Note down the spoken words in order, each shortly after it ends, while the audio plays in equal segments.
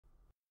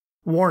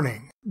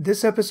Warning,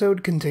 this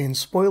episode contains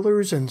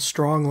spoilers and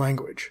strong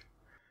language.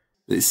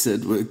 They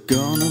said we're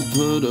gonna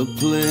put a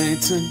play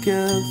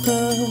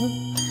together,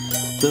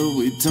 though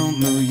we don't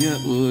know yet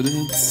what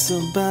it's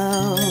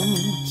about.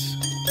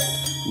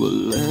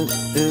 We'll let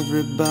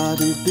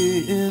everybody be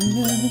in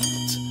it,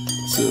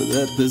 so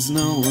that there's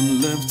no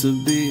one left to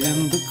be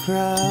in the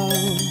crowd.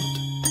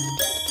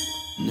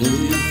 No,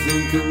 you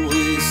think I'm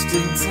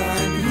wasting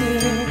time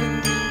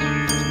here,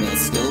 not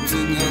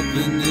sculpting up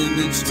an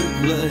image to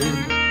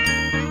play.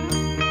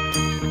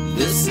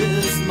 This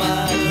is my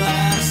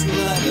last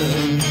letter,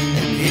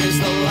 and here's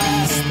the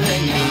last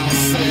thing I'll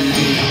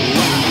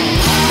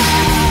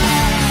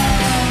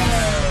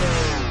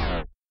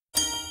say.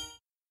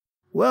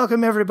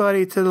 Welcome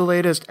everybody to the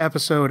latest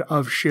episode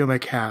of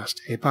Schumacast,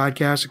 a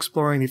podcast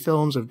exploring the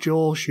films of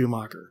Joel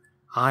Schumacher.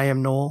 I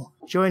am Noel.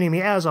 Joining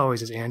me as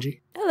always is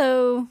Angie.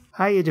 Hello.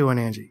 How you doing,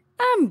 Angie?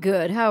 I'm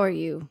good. How are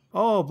you?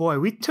 Oh boy,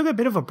 we took a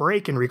bit of a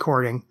break in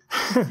recording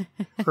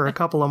for a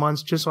couple of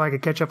months just so I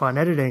could catch up on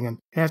editing and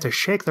have to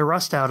shake the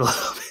rust out a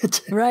little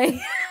bit. Right?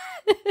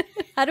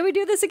 How do we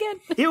do this again?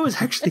 It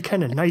was actually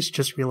kind of nice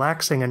just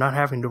relaxing and not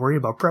having to worry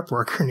about prep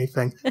work or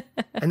anything.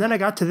 And then I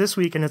got to this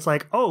week and it's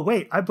like, oh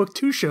wait, I booked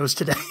 2 shows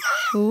today.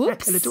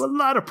 Whoops. I had to do a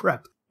lot of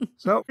prep.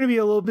 So it's going to be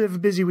a little bit of a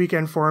busy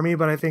weekend for me,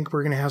 but I think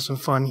we're going to have some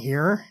fun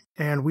here.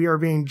 And we are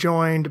being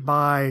joined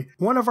by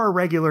one of our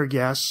regular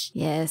guests.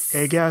 Yes.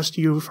 A guest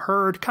you've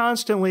heard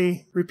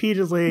constantly,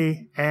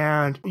 repeatedly,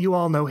 and you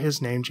all know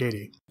his name,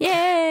 JD.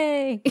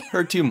 Yay!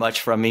 Heard too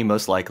much from me,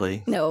 most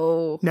likely.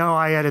 No. No,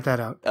 I edit that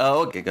out.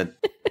 Oh, okay, good.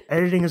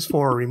 Editing is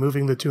for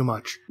removing the too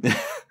much.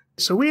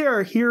 So we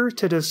are here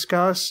to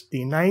discuss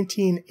the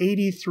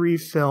 1983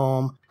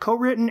 film,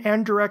 co-written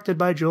and directed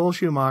by Joel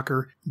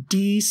Schumacher,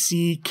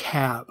 DC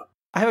Cab.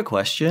 I have a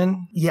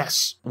question.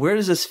 Yes. Where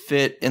does this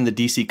fit in the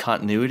DC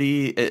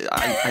continuity?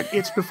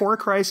 It's before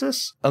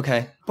Crisis,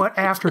 Okay. but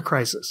after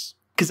Crisis.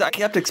 Because I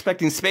kept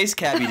expecting Space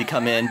Cabbie to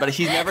come in, but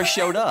he never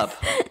showed up.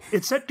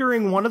 It's set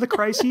during one of the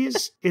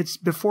crises, it's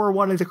before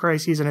one of the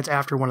crises, and it's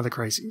after one of the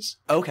crises.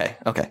 Okay.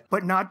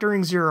 But not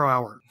during 0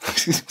 Hour.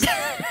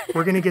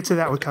 We're going to get to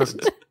that with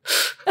Cousins.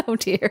 Oh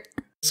dear.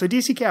 So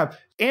DC Cab.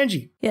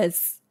 Angie.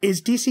 Yes.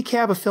 Is DC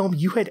Cab a film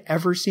you had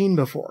ever seen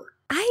before?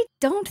 I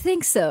don't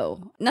think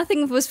so.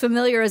 Nothing was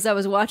familiar as I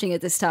was watching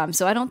it this time,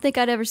 so I don't think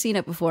I'd ever seen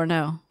it before,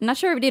 no. I'm not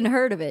sure if I didn't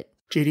heard of it.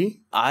 JD?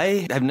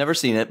 I have never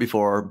seen it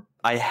before.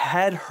 I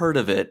had heard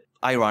of it,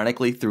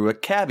 ironically, through a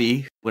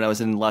cabbie. When I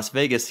was in Las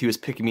Vegas, he was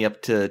picking me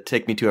up to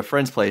take me to a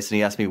friend's place, and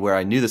he asked me where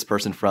I knew this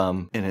person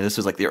from. And this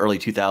was like the early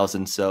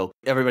 2000s, so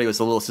everybody was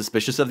a little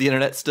suspicious of the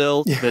internet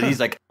still. Yeah. But he's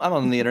like, I'm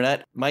on the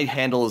internet. My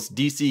handle is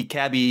DC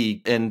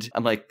Cabbie. And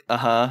I'm like,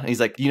 uh-huh. And he's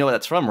like, you know what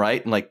that's from,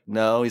 right? I'm like,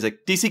 no. He's like,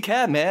 DC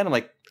Cab, man. I'm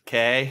like,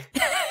 okay.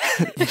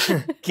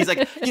 He's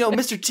like,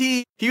 Mr.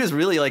 T. He was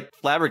really like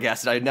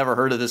flabbergasted. I'd never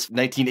heard of this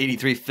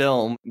 1983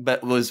 film,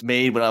 but was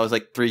made when I was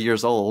like 3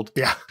 years old.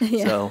 Yeah.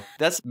 So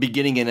that's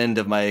beginning and end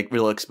of my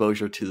real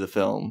exposure to the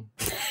film.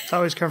 It's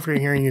always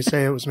comforting hearing you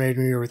say it was made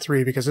when you were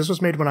 3, because this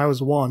was made when I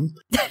was 1.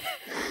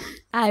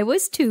 I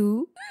was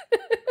 2.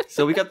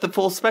 So we got the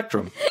full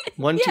spectrum.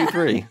 1, 2,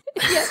 3.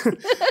 Yeah.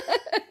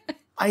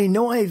 I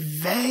know I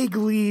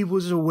vaguely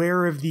was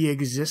aware of the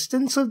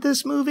existence of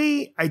this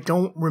movie. I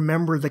don't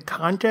remember the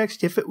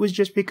context, if it was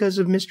just because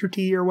of Mr.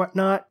 T or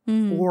whatnot.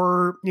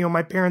 Or,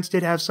 my parents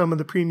did have some of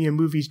the premium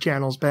movies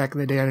channels back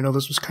in the day. I know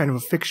this was kind of a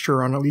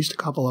fixture on at least a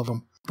couple of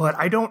them. But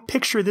I don't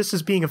picture this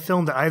as being a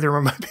film that either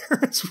of my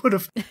parents would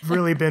have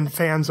really been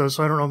fans of.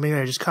 So I don't know, maybe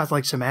I just caught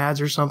like some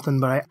ads or something.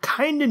 But I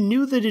kind of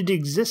knew that it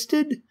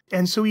existed.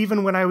 And so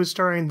even when I was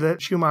starting the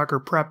Schumacher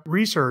prep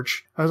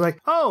research, I was like,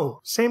 oh,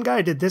 same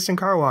guy did this in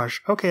Car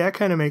Wash. Okay, that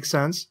kind of makes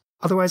sense.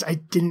 Otherwise, I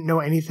didn't know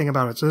anything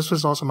about it. So this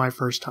was also my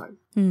first time.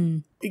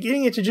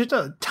 Getting into just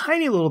a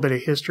tiny little bit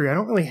of history, I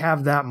don't really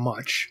have that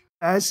much.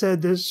 As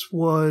said, this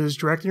was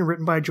directed and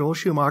written by Joel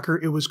Schumacher.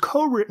 It was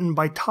co-written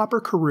by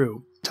Topper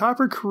Carew.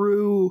 Topper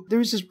Carew, there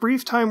was this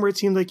brief time where it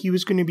seemed like he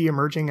was going to be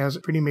emerging as a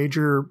pretty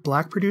major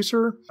black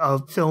producer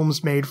of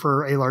films made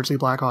for a largely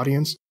black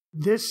audience.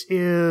 This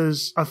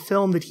is a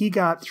film that he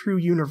got through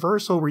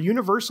Universal, where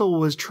Universal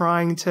was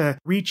trying to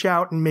reach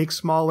out and make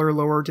smaller,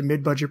 lower to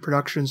mid-budget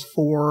productions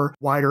for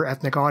wider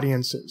ethnic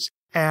audiences.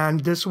 And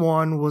this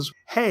one was,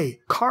 hey,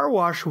 Car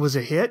Wash was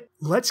a hit.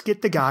 Let's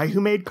get the guy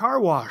who made Car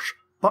Wash.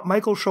 But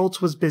Michael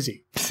Schultz was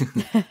busy.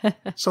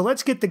 So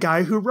let's get the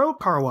guy who wrote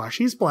Car Wash.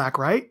 He's black,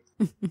 right?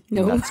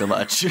 No. Not so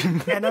much.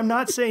 And I'm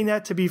not saying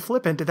that to be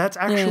flippant. That's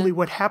actually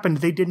what happened.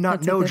 They did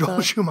not know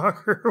Joel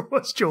Schumacher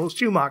was Joel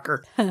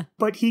Schumacher.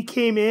 But he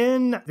came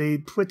in, they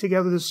put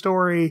together the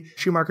story.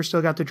 Schumacher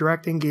still got the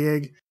directing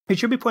gig. It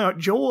should be pointed out,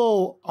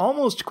 Joel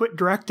almost quit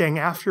directing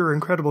after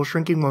Incredible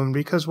Shrinking Woman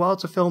because while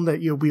it's a film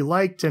that we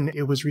liked and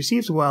it was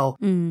received well,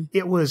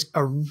 it was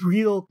a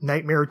real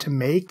nightmare to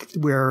make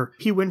where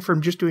he went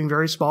from just doing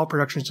very small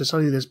productions to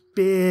suddenly this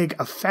big,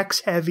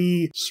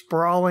 effects-heavy,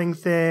 sprawling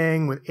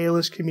thing with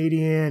A-list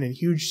comedian and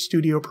huge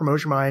studio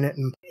promotion behind it.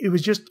 And it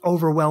was just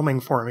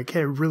overwhelming for him. It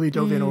kind of really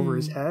dove in over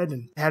his head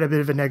and had a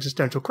bit of an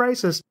existential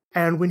crisis.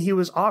 And when he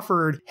was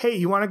offered, hey,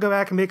 you want to go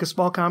back and make a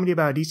small comedy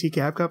about a DC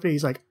cab company?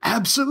 He's like,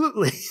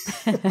 absolutely.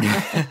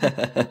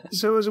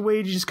 So it was a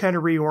way to just kind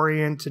of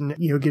reorient and,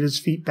 get his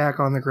feet back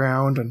on the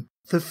ground. And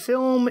the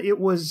film, it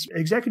was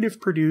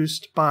executive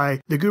produced by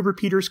the Goober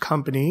Peters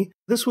Company.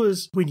 This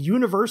was when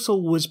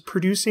Universal was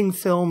producing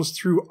films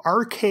through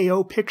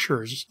RKO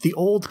Pictures, the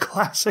old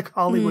classic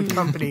Hollywood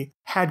company,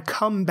 had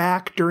come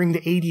back during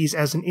the 80s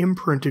as an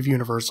imprint of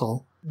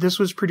Universal. This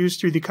was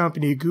produced through the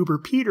company Goober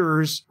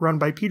Peters, run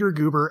by Peter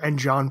Goober and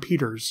John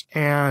Peters.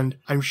 And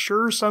I'm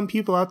sure some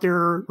people out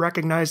there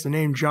recognize the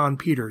name John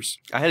Peters.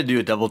 I had to do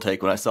a double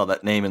take when I saw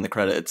that name in the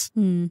credits.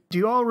 Do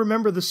you all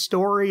remember the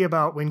story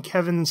about when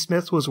Kevin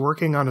Smith was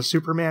working on a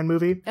Superman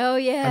movie? Oh,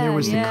 yeah. And there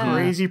was the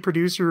crazy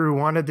producer who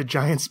wanted the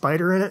giant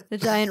spider in it? The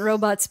giant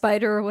robot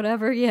spider or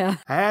whatever, yeah.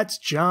 That's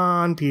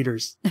John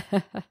Peters.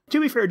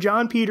 To be fair,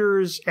 John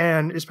Peters,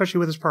 and especially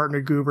with his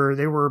partner Goober,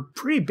 they were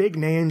pretty big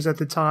names at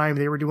the time.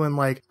 They were doing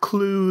like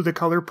Clue, The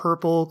Color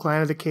Purple,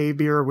 Clan of the Cave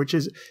Beer, which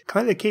is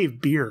Clan of the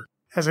Cave Beer.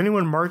 Has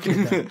anyone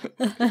marketed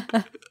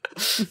that?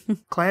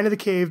 Clan of the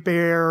Cave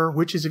Bear,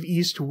 Witches of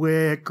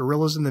Eastwick,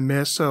 Gorillas in the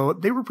Mist. So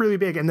they were pretty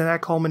big. And then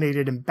that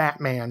culminated in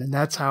Batman. And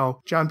that's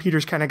how John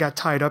Peters kind of got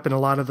tied up in a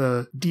lot of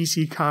the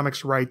DC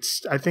Comics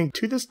rights, I think,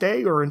 to this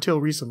day or until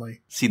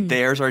recently. See,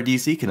 there's our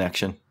DC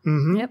connection.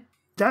 Yep.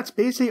 That's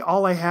basically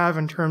all I have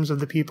in terms of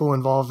the people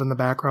involved in the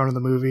background of the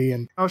movie,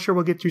 and I'm sure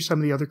we'll get through some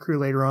of the other crew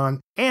later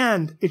on.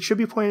 And it should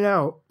be pointed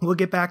out, we'll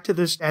get back to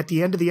this at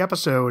the end of the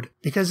episode,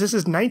 because this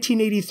is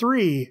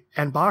 1983,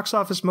 and Box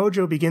Office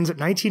Mojo begins at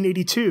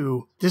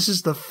 1982. This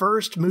is the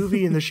first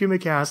movie in the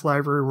Schumacast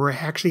library where I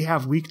actually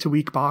have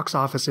week-to-week box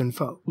office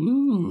info.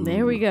 Ooh.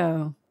 There we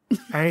go.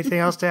 Anything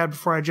else to add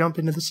before I jump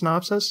into the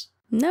synopsis?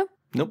 Nope.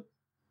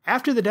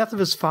 After the death of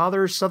his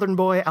father, Southern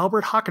boy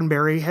Albert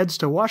Hockenberry heads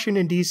to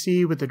Washington,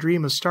 D.C. with the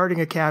dream of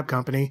starting a cab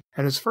company,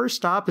 and his first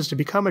stop is to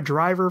become a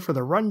driver for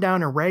the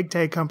rundown and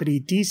ragtag company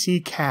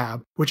D.C.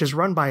 Cab, which is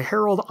run by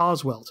Harold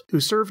Oswalt,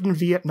 who served in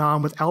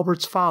Vietnam with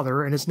Albert's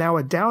father and is now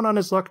a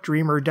down-on-his-luck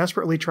dreamer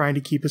desperately trying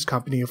to keep his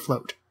company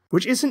afloat.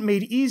 Which isn't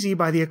made easy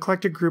by the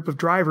eclectic group of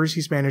drivers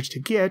he's managed to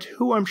get,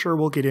 who I'm sure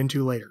we'll get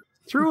into later.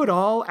 Through it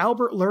all,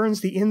 Albert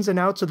learns the ins and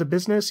outs of the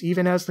business,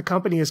 even as the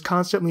company is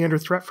constantly under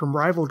threat from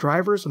rival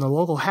drivers and the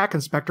local hack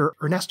inspector,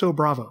 Ernesto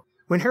Bravo.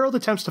 When Harold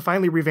attempts to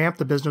finally revamp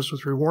the business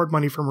with reward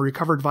money from a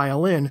recovered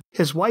violin,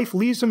 his wife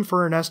leaves him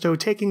for Ernesto,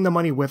 taking the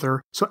money with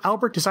her, so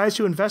Albert decides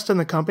to invest in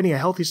the company, a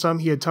healthy sum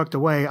he had tucked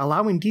away,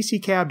 allowing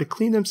DC Cab to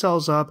clean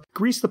themselves up,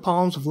 grease the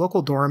palms of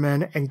local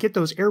doormen, and get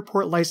those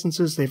airport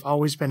licenses they've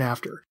always been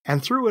after.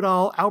 And through it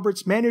all,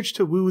 Albert's managed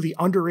to woo the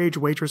underage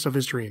waitress of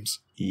his dreams.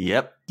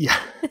 Yep. Yeah.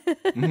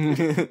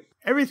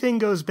 Everything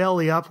goes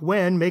belly up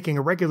when, making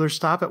a regular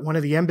stop at one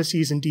of the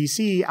embassies in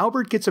D.C.,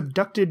 Albert gets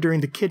abducted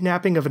during the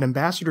kidnapping of an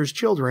ambassador's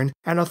children,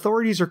 and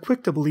authorities are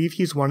quick to believe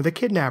he's one of the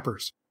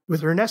kidnappers.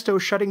 With Ernesto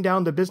shutting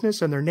down the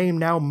business and their name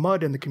now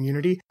mud in the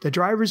community, the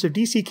drivers of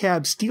DC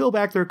Cab steal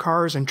back their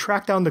cars and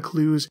track down the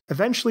clues,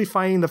 eventually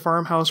finding the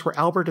farmhouse where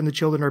Albert and the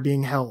children are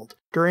being held.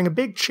 During a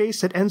big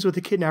chase that ends with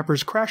the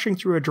kidnappers crashing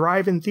through a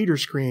drive-in theater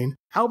screen,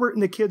 Albert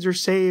and the kids are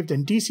saved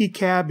and DC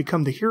Cab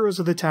become the heroes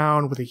of the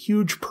town with a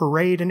huge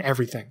parade and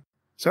everything.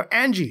 So,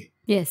 Angie.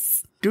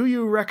 Yes. Do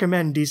you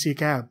recommend DC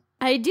Cab?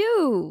 I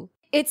do.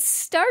 It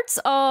starts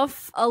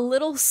off a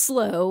little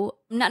slow,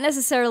 not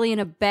necessarily in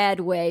a bad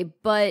way,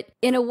 but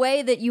in a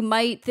way that you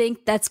might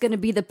think that's going to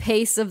be the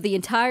pace of the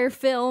entire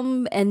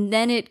film, and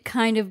then it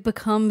kind of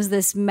becomes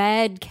this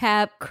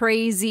madcap,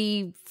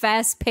 crazy,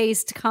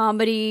 fast-paced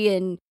comedy,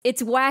 and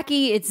it's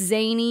wacky, it's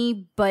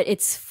zany, but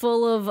it's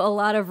full of a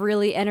lot of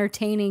really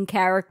entertaining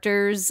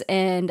characters,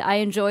 and I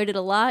enjoyed it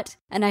a lot.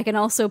 And I can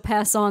also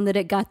pass on that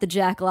it got the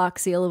Jack Locke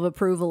seal of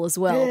approval as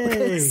well,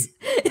 because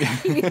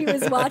he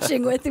was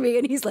watching with me,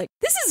 and he's like,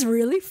 this is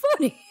really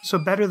funny. So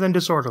better than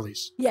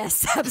Disorderlies.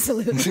 Yes,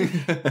 absolutely.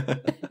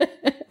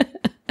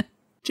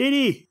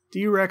 JD, do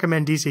you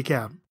recommend DC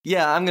Cab?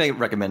 Yeah, I'm going to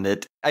recommend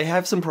it. I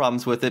have some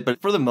problems with it,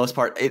 but for the most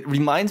part, it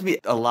reminds me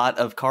a lot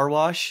of Car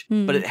Wash,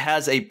 but it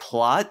has a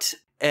plot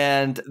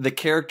and the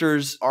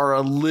characters are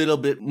a little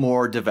bit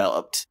more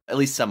developed. At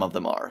least some of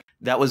them are.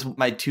 That was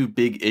my two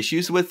big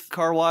issues with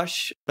Car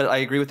Wash, but I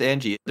agree with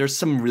Angie. There's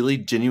some really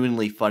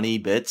genuinely funny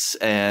bits,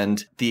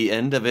 and the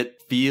end of it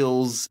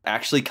feels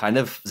actually kind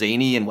of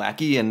zany and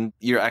wacky, and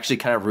you're actually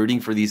kind of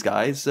rooting for these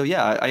guys. So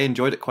yeah, I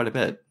enjoyed it quite a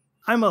bit.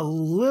 I'm a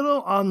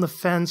little on the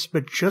fence,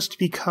 but just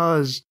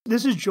because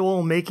this is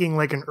Joel making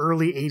like an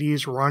early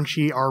 80s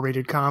raunchy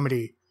R-rated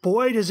comedy.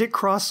 Boy, does it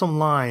cross some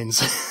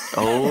lines.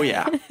 Oh,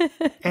 yeah.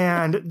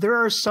 And there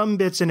are some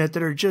bits in it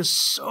that are just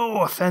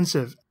so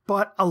offensive.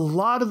 but a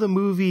lot of the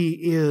movie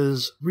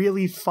is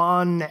really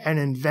fun and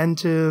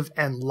inventive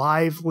and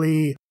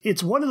lively.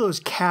 It's one of those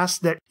casts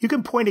that you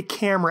can point a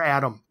camera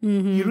at them.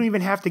 Mm-hmm. You don't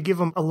even have to give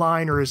them a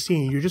line or a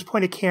scene. You just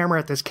point a camera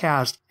at this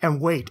cast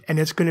and wait, and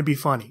it's going to be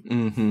funny.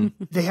 Mm-hmm.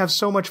 They have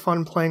so much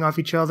fun playing off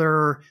each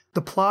other.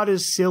 The plot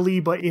is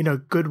silly, but in a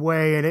good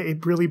way, and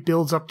it really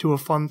builds up to a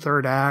fun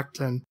third act.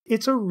 And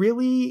it's a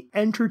really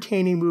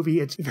entertaining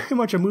movie. It's very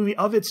much a movie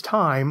of its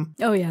time.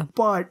 Oh, yeah.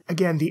 But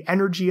again, the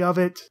energy of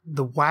it,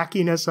 the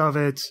wackiness of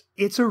it,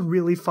 it's a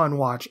really fun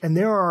watch. And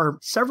there are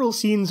several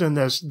scenes in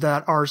this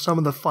that are some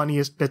of the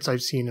funniest bits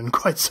I've seen in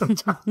quite some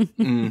time.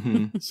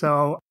 Mm-hmm.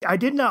 So I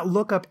did not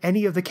look up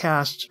any of the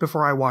cast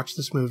before I watched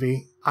this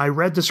movie. I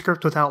read the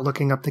script without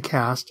looking up the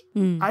cast.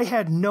 I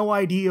had no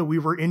idea we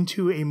were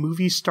into a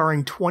movie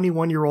starring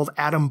 21-year-old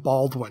Adam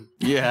Baldwin.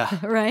 Yeah.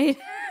 Right?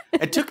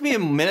 It took me a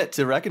minute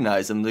to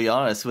recognize him, to be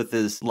honest, with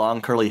his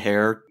long curly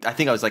hair. I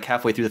think I was like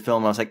halfway through the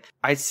film, and I was like,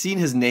 I'd seen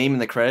his name in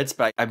the credits,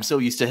 but I'm so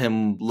used to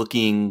him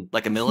looking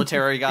like a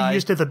military guy.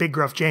 Used to the big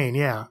gruff Jane,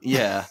 yeah.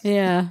 Yeah.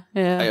 Yeah.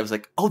 I was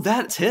like, oh,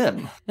 that's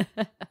him.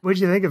 What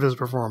did you think of his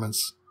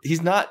performance?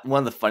 He's not one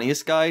of the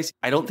funniest guys.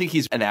 I don't think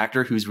he's an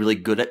actor who's really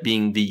good at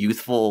being the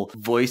youthful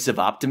voice of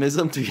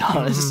optimism, to be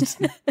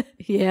honest.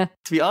 Yeah.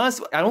 To be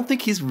honest, I don't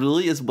think he's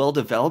really as well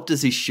developed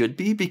as he should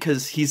be,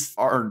 because he's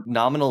our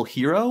nominal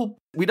hero.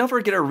 We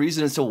never get a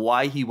reason as to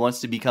why he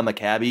wants to become a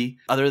cabbie,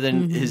 other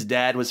than his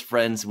dad was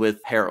friends with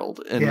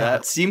Harold. And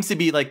that seems to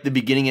be like the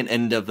beginning and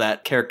end of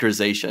that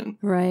characterization.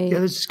 Right. Yeah,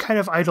 there's this kind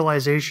of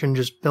idolization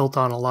just built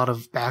on a lot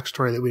of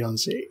backstory that we don't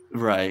see.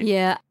 Right.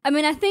 Yeah. I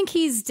mean, I think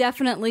he's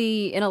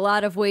definitely, in a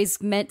lot of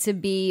ways, meant to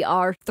be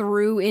our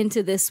through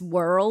into this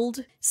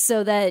world.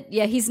 So that,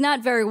 yeah, he's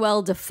not very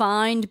well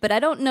defined, but I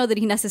don't know that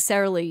he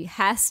necessarily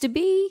has to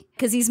be,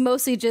 because he's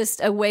mostly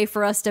just a way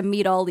for us to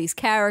meet all these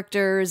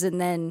characters.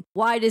 And then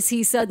why does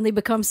he suddenly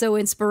become so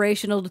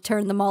inspirational to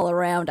turn them all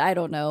around? I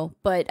don't know.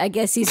 But I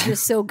guess he's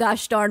just so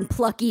gosh darn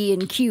plucky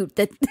and cute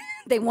that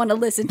they want to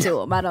listen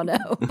to him. I don't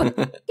know.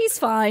 But he's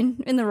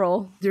fine in the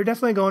role. They're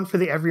definitely going for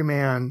the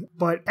everyman.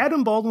 But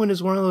Adam Baldwin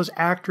is one of those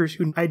actors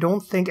who I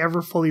don't think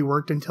ever fully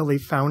worked until they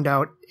found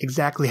out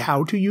exactly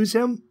how to use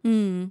him.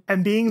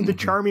 And being the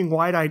charming,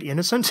 wide-eyed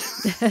innocent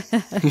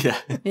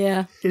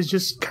yeah, is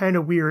just kind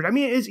of weird. I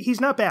mean, he's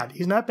not bad.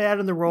 He's not bad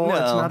in the role. No.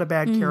 It's not a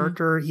bad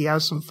character. He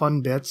has some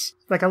fun bits.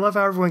 Like, I love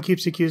how everyone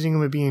keeps accusing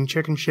him of being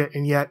chicken shit,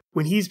 and yet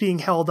when he's being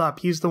held up,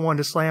 he's the one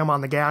to slam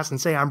on the gas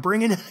and say, I'm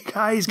bringing in a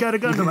guy, he's got a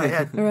gun to my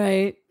head.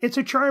 Right. It's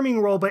a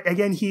charming role, but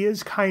again, he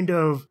is kind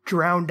of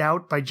drowned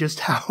out by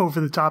just how over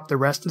the top the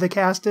rest of the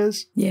cast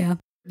is. Yeah.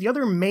 The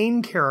other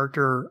main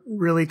character,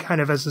 really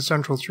kind of as the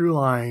central through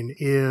line,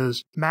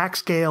 is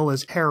Max Gale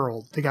as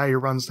Harold, the guy who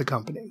runs the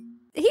company.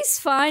 He's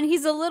fine.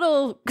 He's a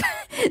little...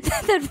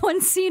 that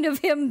one scene of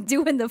him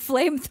doing the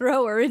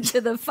flamethrower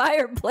into the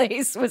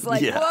fireplace was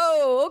like,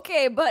 whoa,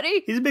 okay,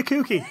 buddy. He's a bit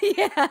kooky.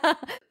 Yeah,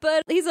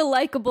 but he's a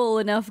likable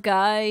enough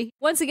guy.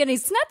 Once again,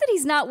 it's not that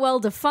he's not well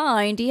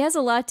defined. He has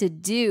a lot to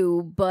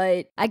do,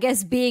 but I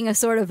guess being a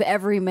sort of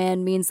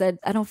everyman means that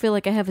I don't feel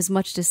like I have as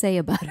much to say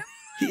about him.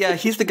 Yeah,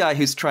 he's the guy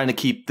who's trying to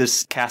keep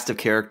this cast of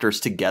characters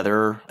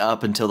together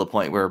up until the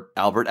point where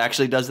Albert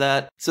actually does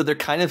that. So they're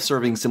kind of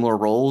serving similar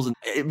roles.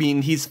 I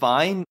mean, he's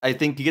fine. I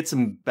think you get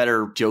some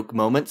better joke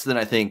moments than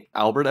I think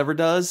Albert ever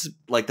does,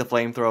 like the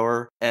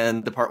flamethrower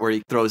and the part where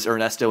he throws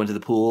Ernesto into the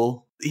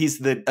pool. He's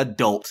the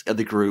adult of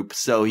the group,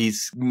 so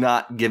he's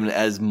not given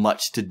as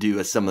much to do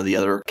as some of the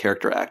other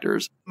character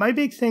actors. My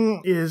big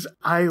thing is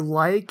I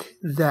like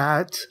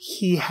that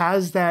he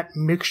has that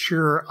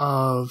mixture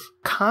of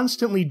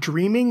constantly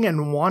dreaming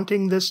and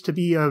wanting this to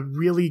be a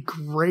really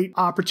great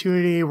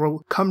opportunity.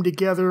 We'll come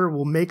together,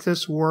 we'll make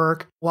this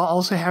work, while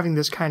also having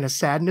this kind of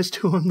sadness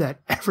to him that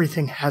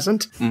everything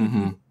hasn't.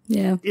 Mm-hmm.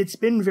 Yeah. It's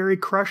been very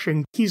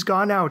crushing. He's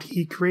gone out,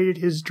 he created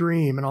his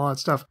dream and all that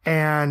stuff,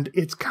 and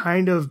it's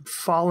kind of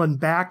fallen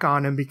back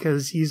on him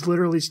because he's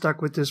literally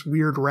stuck with this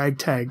weird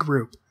ragtag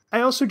group.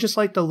 I also just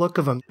like the look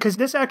of him, because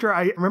this actor,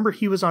 I remember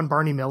he was on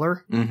Barney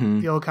Miller,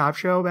 the old cop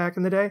show back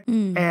in the day,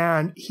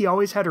 and he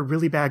always had a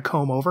really bad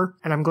comb over,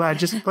 and I'm glad,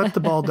 just let the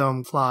ball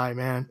dome fly,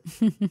 man.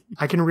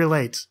 I can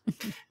relate.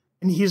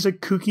 And he's a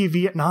kooky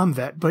Vietnam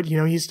vet, but, you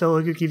know, he's still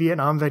a kooky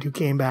Vietnam vet who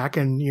came back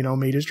and, you know,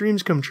 made his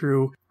dreams come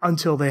true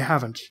until they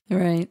haven't.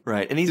 Right.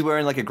 Right. And he's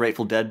wearing like a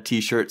Grateful Dead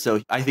t-shirt.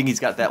 So I think he's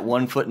got that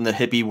one foot in the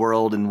hippie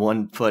world and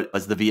one foot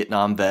as the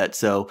Vietnam vet.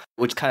 So,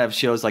 which kind of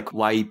shows like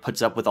why he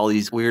puts up with all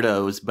these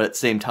weirdos, but at the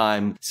same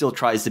time still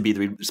tries to be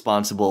the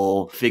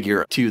responsible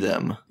figure to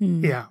them.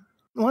 Yeah.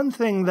 One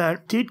thing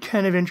that did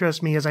kind of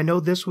interest me is I know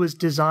this was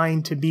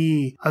designed to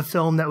be a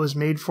film that was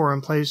made for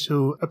and plays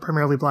to a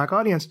primarily black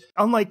audience.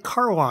 Unlike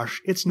Car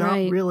Wash, it's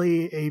not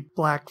really a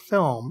black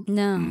film.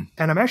 No.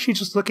 And I'm actually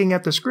just looking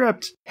at the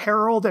script.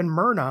 Harold and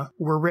Myrna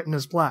were written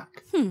as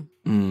black.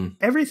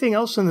 Everything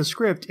else in the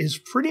script is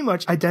pretty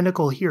much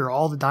identical here.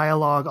 All the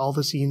dialogue, all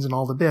the scenes, and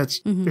all the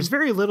bits. There's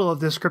very little of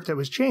this script that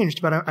was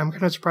changed, but I'm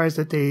kind of surprised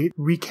that they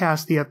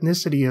recast the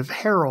ethnicity of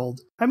Harold.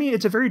 I mean,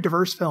 it's a very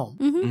diverse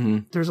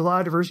film. There's a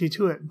lot of diversity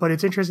to it, but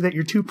it's interesting that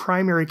your two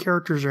primary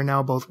characters are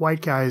now both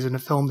white guys in a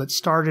film that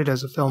started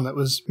as a film that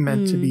was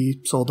meant to be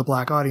sold to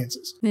black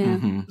audiences.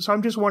 So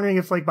I'm just wondering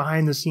if, like,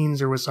 behind the scenes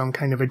there was some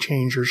kind of a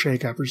change or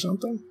shakeup or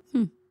something.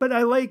 But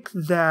I like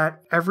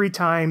that every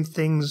time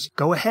things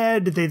go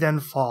ahead, they then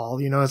fall.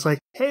 You know, it's like,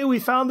 hey, we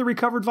found the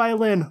recovered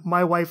violin.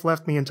 My wife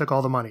left me and took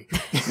all the money.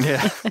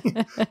 Yeah.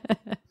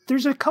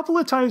 There's a couple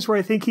of times where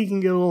I think he can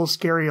get a little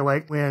scary,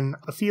 like when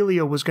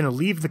Ophelia was going to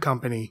leave the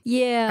company.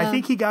 Yeah. I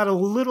think he got a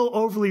little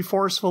overly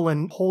forceful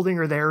in holding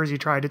her there as he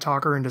tried to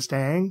talk her into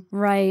staying.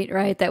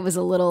 Right. That was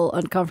a little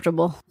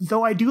uncomfortable.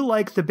 Though I do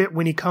like the bit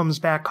when he comes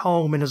back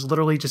home and is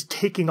literally just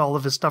taking all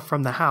of his stuff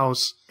from the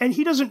house. And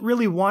he doesn't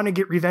really want to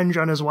get revenge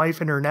on his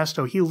wife and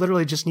Ernesto. He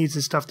literally just needs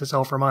his stuff to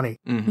sell for money.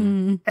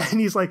 And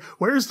he's like,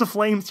 where's the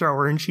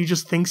flamethrower? And she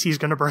just thinks he's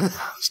going to burn the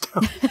house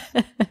down.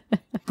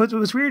 But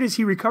what's weird is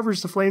he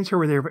recovers the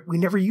flamethrower there, but we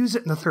never use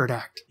it in the third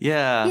act.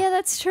 Yeah. Yeah,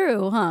 that's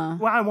true, huh?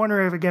 Well, I wonder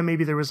if, again,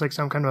 maybe there was like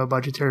some kind of a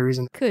budgetary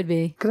reason. Could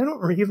be. Because I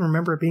don't even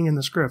remember it being in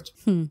the script.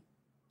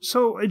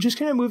 So just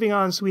kind of moving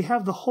on. So we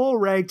have the whole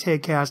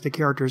ragtag cast of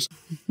characters.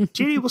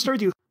 JD, we'll start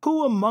with you.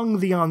 Who among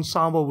the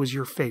ensemble was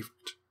your favorite?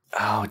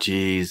 Oh,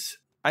 geez.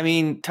 I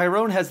mean,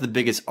 Tyrone has the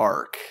biggest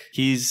arc.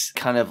 He's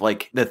kind of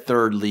like the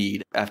third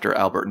lead after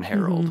Albert and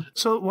Harold.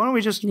 So why don't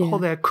we just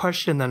hold that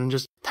question then and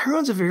just...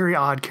 Tyrone's a very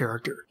odd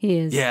character. He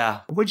is.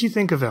 Yeah. What'd you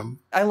think of him?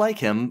 I like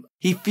him.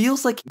 He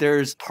feels like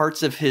there's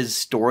parts of his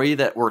story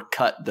that were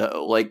cut,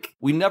 though. Like,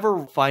 we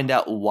never find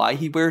out why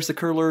he wears the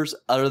curlers,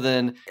 other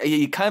than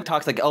he kind of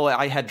talks like, oh,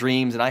 I had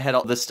dreams and I had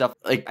all this stuff.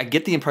 Like, I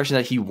get the impression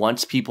that he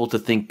wants people to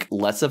think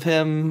less of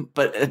him,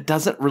 but it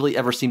doesn't really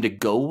ever seem to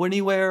go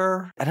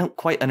anywhere. I don't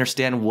quite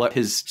understand what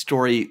his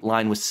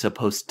storyline was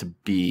supposed to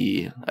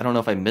be. I don't know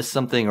if I missed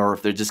something or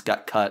if they just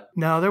got cut.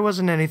 No, there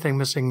wasn't anything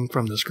missing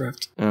from the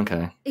script.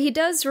 Okay. He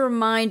does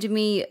remind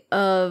me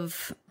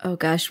of, oh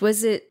gosh,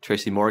 was it?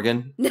 Tracy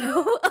Morgan?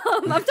 No,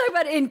 I'm talking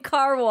about in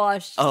Car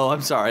Wash. Oh,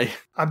 I'm sorry.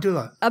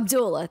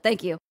 Abdullah,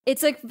 thank you.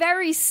 It's like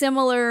very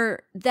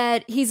similar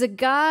that he's a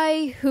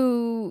guy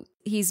who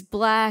he's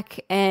black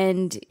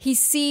and he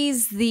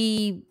sees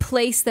the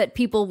place that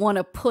people want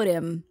to put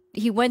him.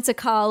 He went to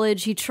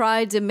college, he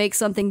tried to make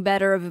something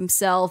better of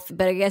himself,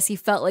 but I guess he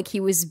felt like he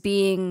was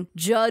being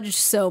judged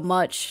so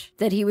much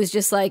that he was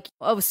just like,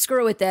 oh,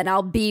 screw it then,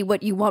 I'll be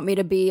what you want me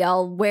to be,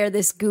 I'll wear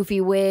this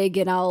goofy wig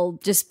and I'll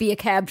just be a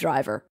cab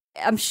driver.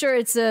 I'm sure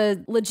it's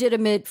a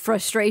legitimate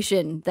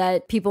frustration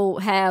that people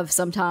have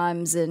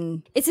sometimes,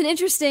 and it's an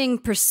interesting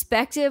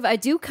perspective. I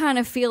do kind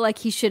of feel like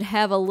he should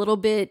have a little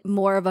bit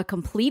more of a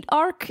complete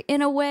arc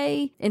in a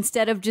way,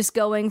 instead of just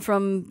going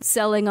from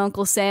selling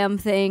Uncle Sam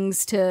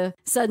things to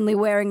suddenly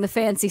wearing the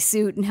fancy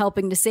suit and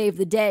helping to save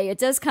the day. It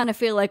does kind of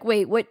feel like,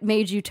 wait, what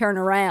made you turn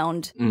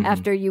around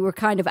after you were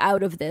kind of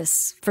out of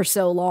this for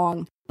so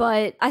long?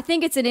 But I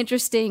think it's an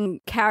interesting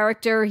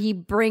character. He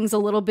brings a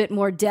little bit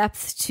more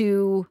depth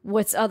to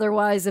what's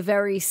otherwise a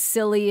very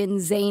silly and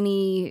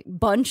zany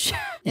bunch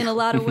in a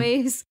lot of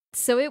ways.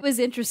 So it was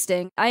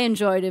interesting. I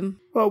enjoyed him.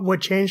 Well,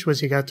 what changed was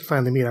he got to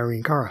finally meet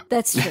Irene Cara.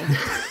 That's true.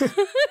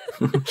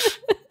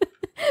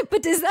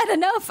 But is that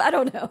enough? I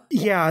don't know.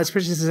 Yeah,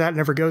 especially since that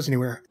never goes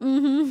anywhere.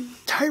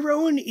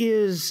 Tyrone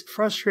is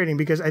frustrating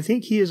because I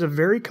think he is a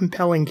very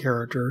compelling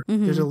character.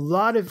 There's a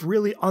lot of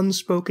really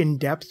unspoken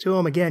depth to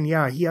him. Again,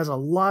 yeah, he has a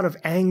lot of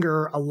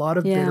anger, a lot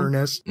of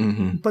bitterness.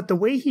 But the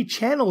way he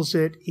channels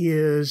it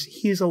is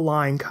he's a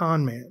lying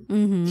con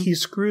man. He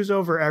screws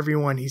over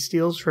everyone. He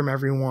steals from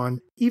everyone.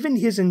 Even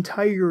his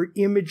entire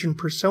image and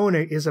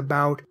persona is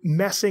about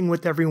messing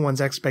with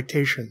everyone's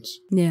expectations.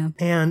 Yeah.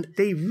 And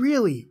they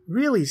really,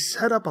 really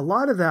set up a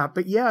lot of that.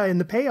 But yeah, in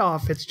the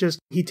payoff, it's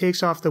just he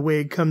takes off the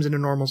wig, comes in a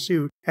normal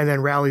suit, and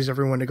then rallies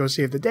everyone to go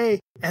save the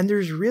day. And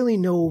there's really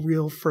no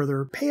real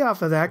further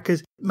payoff of that,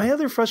 because my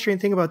other frustrating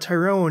thing about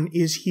Tyrone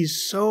is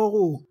he's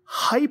so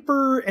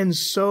hyper and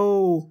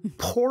so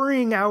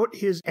pouring out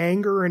his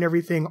anger and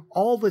everything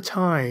all the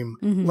time.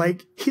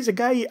 Like, he's a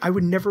guy I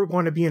would never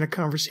want to be in a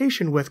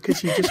conversation with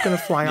because he's just going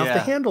to fly off the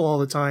handle all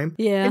the time.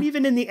 And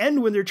even in the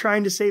end, when they're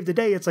trying to save the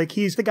day, it's like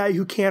he's the guy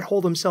who can't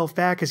hold himself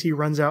back as he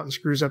runs out and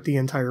screws up the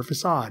entire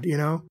facade, you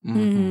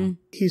know?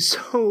 He's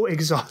so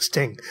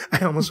exhausting,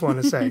 I almost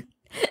want to say.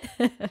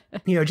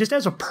 You know, just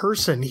as a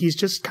person, he's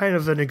just kind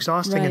of an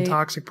exhausting and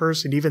toxic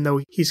person, even though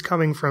he's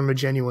coming from a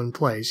genuine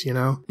place, you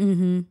know?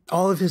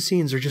 All of his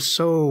scenes are just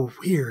so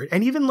weird.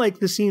 And even like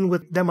the scene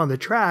with them on the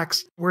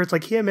tracks, where it's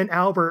like him and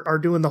Albert are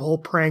doing the whole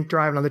prank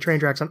driving on the train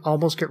tracks and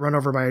almost get run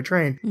over by a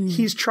train.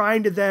 He's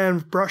trying to then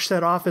brush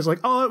that off as like,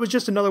 oh, it was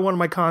just another one of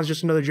my cons,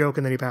 just another joke,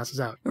 and then he passes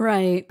out.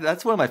 Right.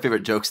 That's one of my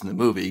favorite jokes in the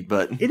movie,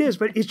 but... It is,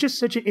 but it's just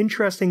such an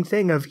interesting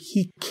thing of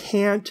he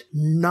can't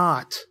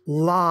not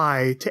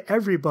lie to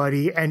everybody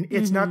everybody. And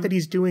it's not that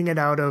he's doing it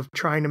out of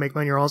trying to make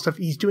money or all stuff.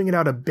 He's doing it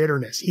out of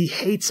bitterness. He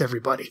hates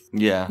everybody.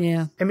 Yeah.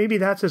 Yeah. And maybe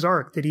that's his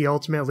arc, that he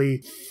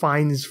ultimately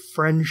finds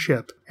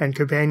friendship and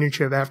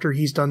companionship after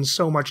he's done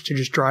so much to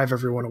just drive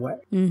everyone away.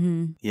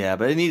 Mm-hmm. Yeah,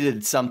 but it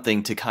needed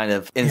something to kind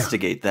of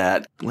instigate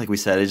that. Like we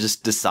said, it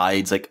just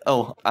decides like,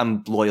 oh,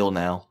 I'm loyal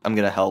now. I'm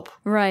going to help.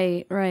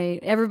 Right, right.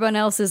 Everyone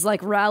else is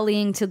like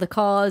rallying to the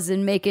cause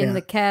and making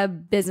the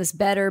cab business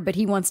better, but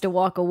he wants to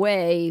walk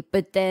away.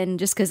 But then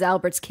just because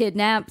Albert's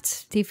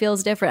kidnapped, he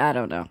feels different. I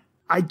don't know.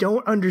 I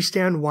don't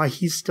understand why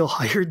he's still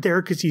hired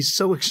there because he's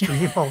so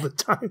extreme all the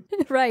time.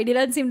 Right. He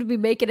doesn't seem to be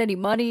making any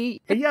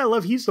money. And yeah, I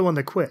love he's the one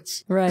that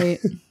quits. Right.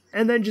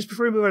 And then just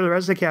before we move on to the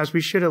rest of the cast,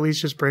 we should at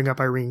least just bring up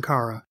Irene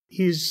Cara.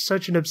 He's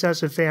such an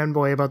obsessive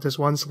fanboy about this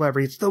one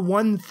celebrity. It's the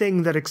one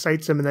thing that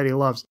excites him and that he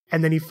loves.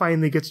 And then he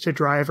finally gets to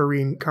drive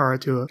Irene Cara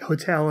to a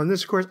hotel. And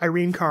this, of course,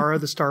 Irene Cara,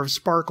 the star of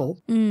Sparkle.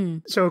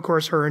 So, of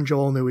course, her and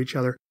Joel knew each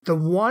other. The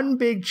one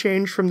big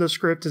change from the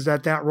script is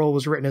that role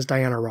was written as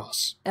Diana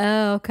Ross.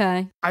 Oh,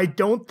 okay. I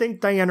don't think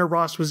Diana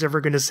Ross was ever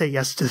going to say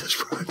yes to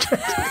this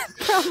project.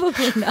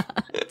 Probably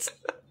not.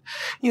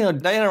 You know,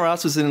 Diana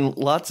Ross was in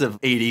lots of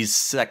 80s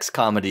sex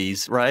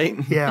comedies, right?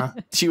 Yeah.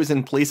 She was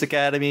in Police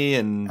Academy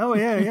and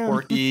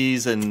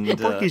Porky's and...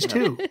 Porky's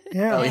too.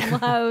 Yeah. Animal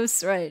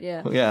House, right,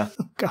 yeah. Yeah.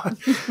 God.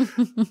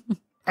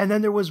 And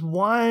then there was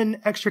one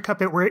extra cut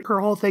bit where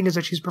her whole thing is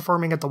that she's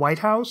performing at the White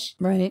House.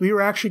 Right. We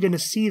were actually going to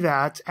see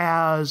that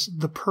as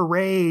the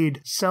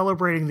parade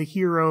celebrating the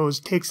heroes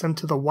takes them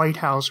to the White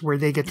House where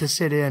they get to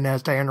sit in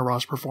as Diana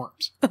Ross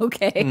performs.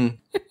 Okay.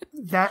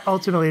 That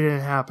ultimately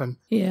didn't happen.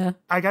 Yeah.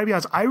 I gotta be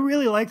honest, I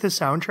really like the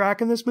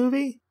soundtrack in this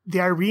movie. The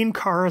Irene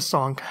Cara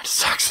song kind of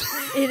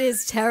sucks. It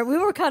is terrible. We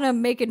were kind of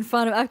making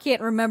fun of, I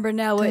can't remember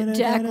now what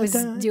Jack was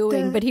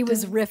doing, but he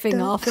was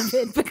riffing off of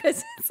it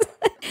because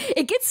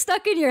it gets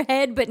stuck in your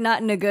head, but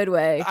not in a good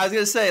way. I was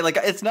going to say, like,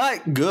 it's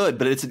not good,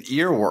 but it's an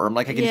earworm.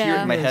 Like, I can hear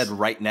it in my head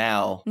right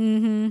now.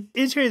 Mm-hmm.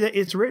 It's weird that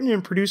it's written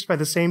and produced by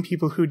the same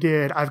people who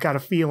did I've Got a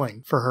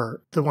Feeling for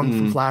Her, the one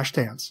from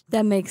Flashdance.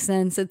 That makes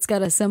sense. It's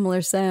got a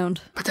similar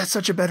sound. But that's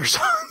such a better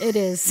song. It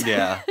is.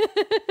 Yeah.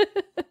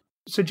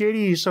 So,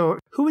 JD,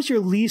 who was your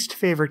least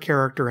favorite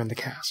character in the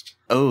cast?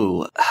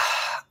 Oh,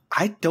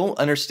 I don't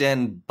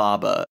understand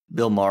Baba,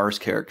 Bill Maher's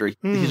character.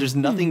 Because there's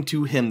nothing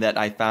to him that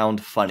I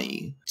found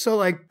funny. So,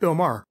 like Bill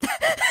Maher.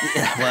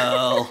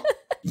 Well...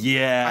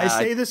 Yeah. I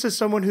say this as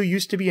someone who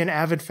used to be an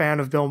avid fan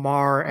of Bill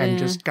Maher and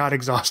just got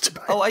exhausted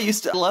by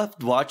it. I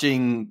loved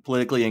watching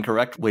Politically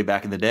Incorrect way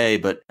back in the day,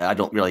 but I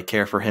don't really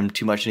care for him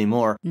too much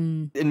anymore.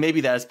 And maybe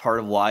that is part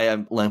of why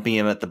I'm lumping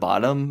him at the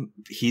bottom.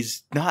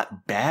 He's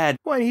not bad.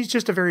 Well, he's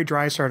just a very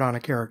dry,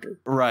 sardonic character.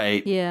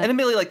 Right. Yeah. And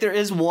admittedly, like, there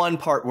is one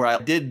part where I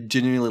did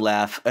genuinely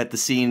laugh at the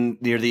scene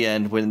near the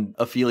end when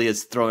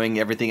Ophelia's throwing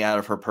everything out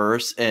of her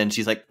purse and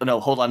she's like, no,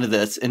 hold on to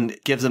this, and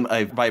gives him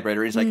a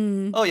vibrator. He's like,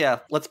 oh yeah,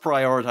 let's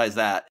prioritize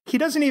that. He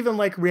doesn't even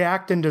like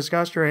react in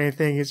disgust or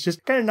anything. It's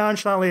just kind of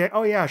nonchalantly like,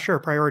 oh yeah, sure,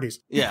 priorities.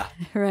 Yeah.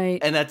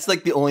 Right. And that's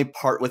like the only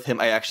part with him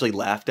I actually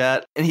laughed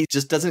at. And he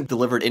just doesn't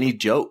deliver any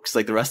jokes.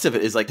 Like the rest of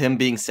it is like him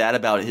being sad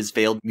about his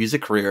failed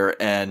music career,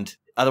 and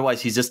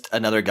otherwise he's just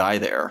another guy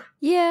there.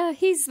 Yeah,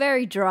 he's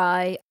very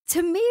dry.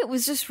 To me, it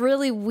was just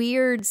really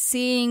weird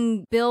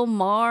seeing Bill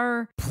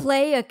Maher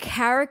play a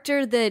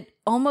character that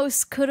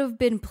almost could have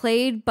been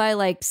played by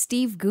like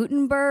Steve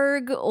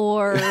Guttenberg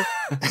or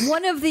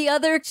one of the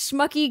other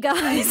schmucky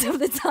guys of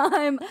the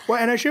time. Well,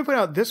 and I should point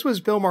out, this was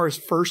Bill Maher's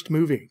first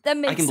movie. That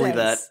makes sense. I can believe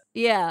that.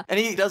 Yeah. And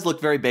he does look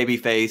very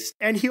baby-faced.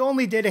 And he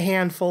only did a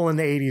handful in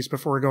the 80s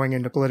before going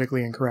into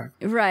Politically Incorrect.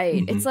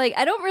 Right. It's like,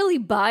 I don't really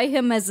buy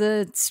him as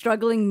a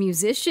struggling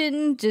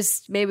musician.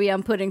 Just maybe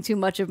I'm putting too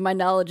much of my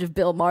knowledge of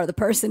Bill Maher, the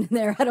person, in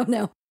there. I don't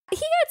know. He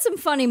had some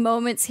funny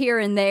moments here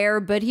and there,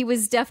 but he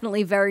was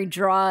definitely very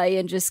dry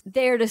and just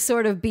there to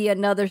sort of be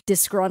another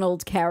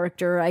disgruntled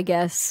character, I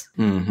guess.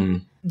 Mm-hmm.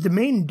 The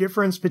main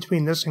difference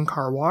between this and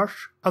Car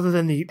Wash, other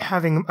than the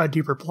having a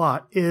deeper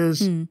plot,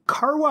 is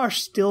Car Wash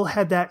still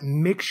had that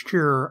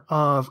mixture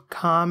of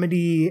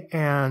comedy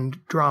and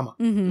drama,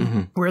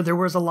 where there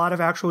was a lot of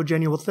actual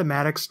genuine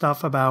thematic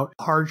stuff about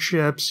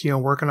hardships,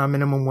 working on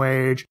minimum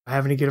wage,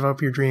 having to give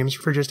up your dreams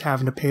for just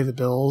having to pay the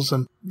bills.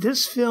 And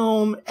this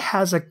film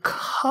has a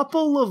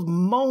couple of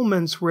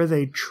moments where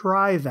they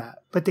try that,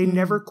 but they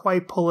never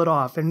quite pull it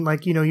off. And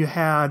you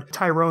had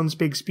Tyrone's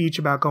big speech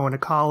about going to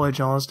college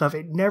and all that stuff.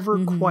 It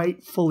never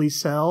quite fully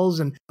sells.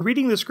 And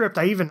reading the script,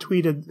 I even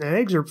tweeted an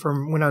excerpt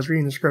from when I was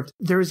reading the script.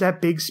 There's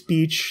that big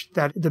speech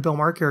that the Bill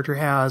Maher character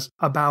has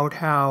about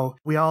how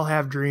we all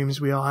have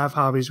dreams, we all have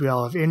hobbies, we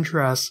all have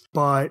interests,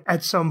 but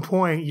at some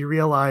point you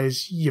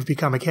realize you've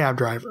become a cab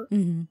driver.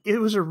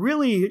 It was a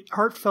really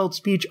heartfelt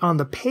speech on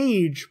the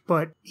page,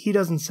 but he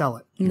doesn't sell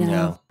it.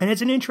 No. And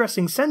it's an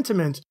interesting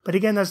sentiment, but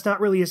again, that's not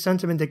really a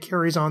sentiment that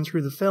carries on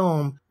through the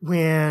film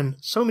when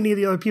so many of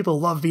the other people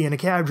love being a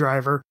cab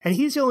driver, and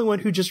he's the only one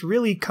who just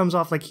really comes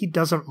off like he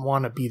doesn't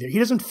want to be there. He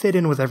doesn't fit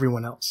in with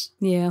everyone else.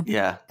 Yeah.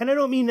 Yeah. And I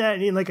don't mean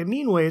that in like a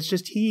mean way. It's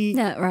just he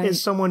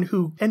is someone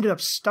who ended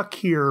up stuck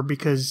here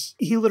because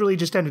he literally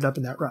just ended up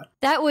in that rut.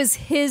 That was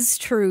his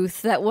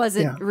truth. That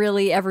wasn't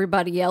really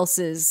everybody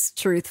else's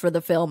truth for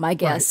the film, I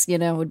guess,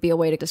 would be a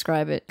way to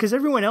describe it. Because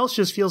everyone else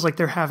just feels like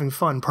they're having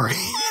fun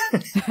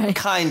partying.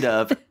 Kind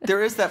of.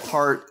 There is that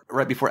part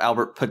right before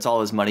Albert puts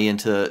all his money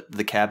into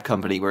the cab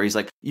company where he's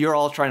like, you're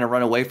all trying to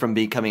run away from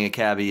becoming a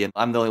cabbie and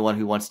I'm the only one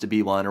who wants to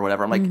be one or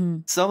whatever. I'm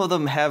like, some of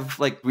them have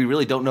like, we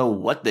really don't know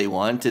what they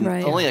want. And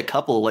only a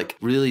couple like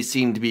really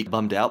seem to be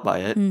bummed out by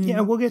it.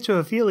 Yeah, we'll get to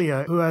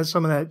Ophelia, who has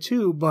some of that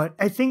too. But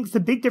I think the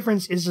big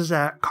difference is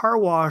that Car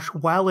Wash,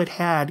 while it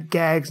had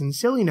gags and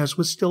silliness,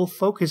 was still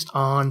focused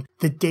on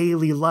the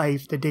daily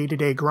life, the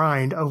day-to-day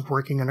grind of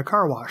working in a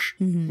car wash.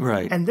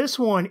 Right. And this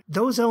one,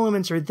 those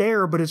elements are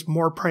there, but it's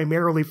more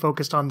primarily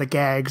focused on the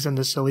gags and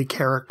the silly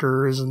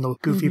characters and the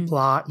goofy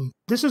plot. And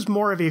this is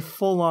more of a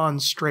full-on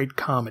straight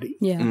comedy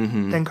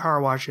than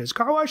Car Wash is.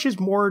 Car Wash is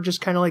more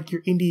just kind of like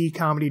your indie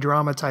comedy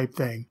drama type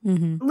thing.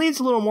 It leans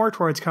a little more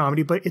towards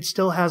comedy, but it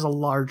still has a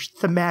large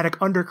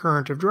thematic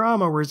undercurrent of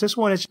drama, whereas this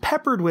one is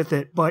peppered with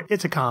it, but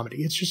it's a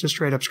comedy. It's just a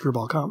straight-up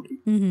screwball comedy.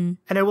 And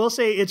I will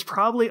say it's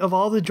probably, of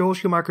all the Joel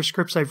Schumacher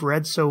scripts I've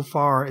read so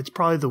far, it's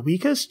probably the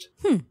weakest,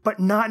 but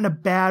not in a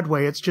bad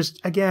way. It's just,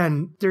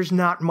 again, there's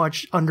not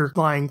much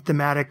underlying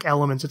thematic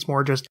elements. It's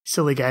more just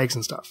silly gags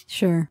and stuff.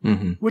 Sure.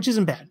 Which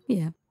isn't bad.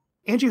 Yeah.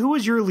 Angie, who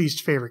was your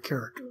least favorite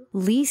character?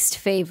 Least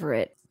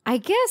favorite? I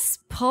guess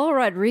Paul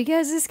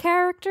Rodriguez's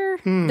character,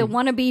 the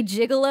wannabe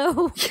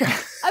gigolo. Yeah.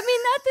 I mean,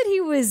 not that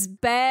he was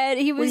bad.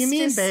 He was What do you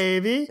mean, just,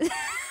 baby?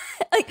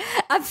 like,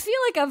 I feel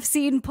like I've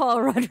seen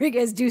Paul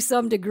Rodriguez do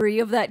some degree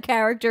of that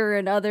character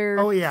in other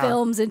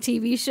films and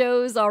TV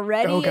shows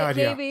already. Oh, God,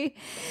 maybe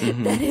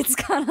that it's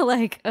kind of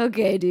like,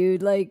 okay,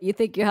 dude, like you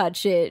think you're hot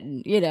shit,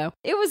 and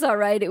it was all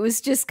right. It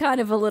was just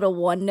kind of a little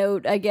one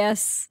note, I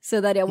guess,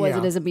 so that I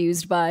wasn't as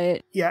amused by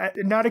it. Yeah,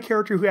 not a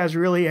character who has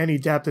really any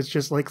depth. It's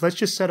just like, let's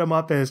just set him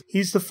up as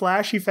he's the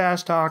flashy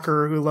fast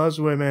talker who loves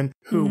women,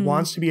 who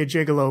wants to be a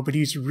gigolo, but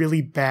he's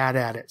really bad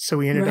at it. So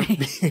he ended up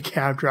being a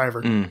cab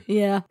driver.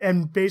 Yeah.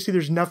 And basically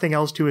there's nothing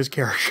else to his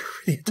character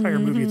for the entire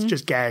movie. It's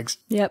just gags.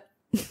 Yep.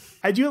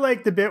 I do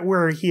like the bit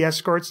where he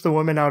escorts the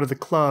woman out of the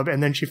club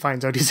and then she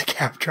finds out he's a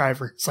cab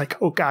driver. It's like,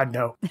 oh God,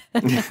 no.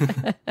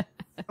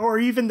 Or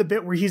even the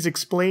bit where he's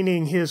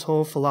explaining his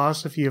whole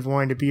philosophy of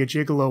wanting to be a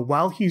gigolo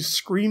while he's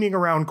screaming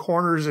around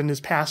corners and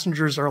his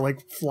passengers are like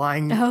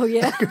flying. Oh,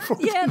 yeah. Back and forth.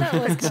 Yeah, that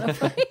was kind of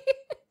funny.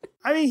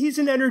 I mean, he's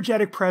an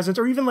energetic presence,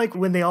 or even like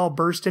when they all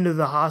burst into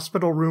the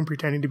hospital room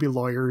pretending to be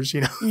lawyers,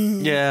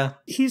 Yeah.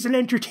 He's an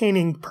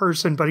entertaining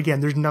person, but again,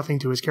 there's nothing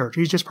to his character.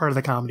 He's just part of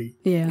the comedy.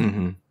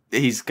 Yeah.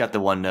 He's got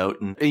the one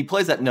note, and he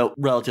plays that note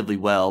relatively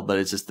well, but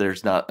it's just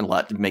there's not a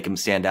lot to make him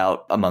stand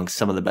out amongst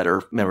some of the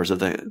better members of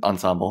the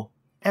ensemble.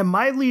 And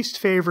my least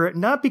favorite,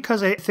 not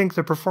because I think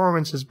the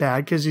performance is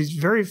bad, because he's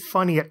very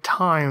funny at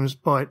times,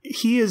 but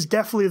he is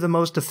definitely the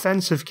most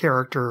offensive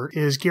character,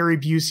 is Gary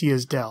Busey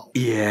as Dell.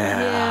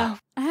 Yeah.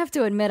 I have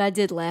to admit, I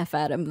did laugh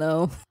at him,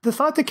 though. The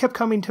thought that kept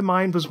coming to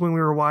mind was when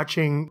we were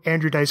watching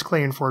Andrew Dice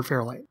Clay and Ford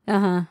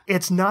Fairlane.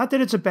 It's not that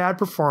it's a bad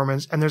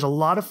performance, and there's a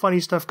lot of funny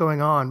stuff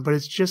going on, but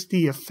it's just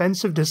the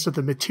offensiveness of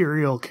the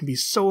material can be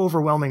so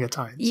overwhelming at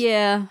times.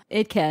 Yeah,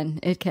 it can.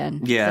 It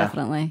can. Yeah.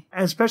 Definitely.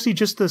 And especially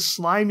just the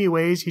slimy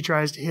ways he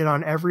tries to hit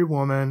on every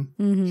woman.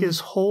 His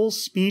whole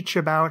speech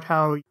about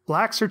how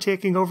blacks are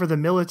taking over the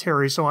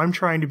military, so I'm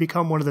trying to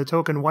become one of the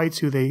token whites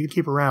who they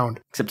keep around.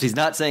 Except he's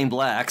not saying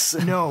blacks.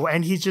 No,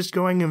 and he's just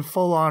going in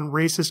full-on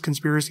racist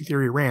conspiracy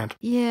theory rant.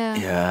 Yeah.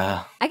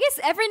 Yeah. I guess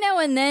every now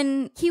and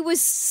then he was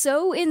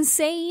so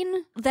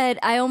insane that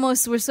I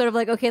almost was sort of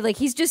like, okay, like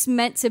he's just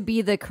meant to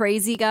be the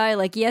crazy guy.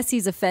 Like, yes,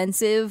 he's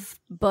offensive,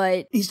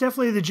 but he's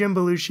definitely the Jim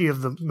Belushi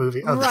of the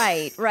movie.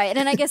 Right.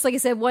 And I guess, like I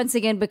said, once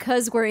again,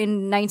 because we're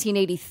in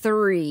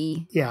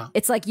 1983,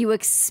 it's like you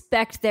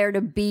expect there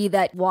to be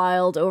that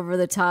wild,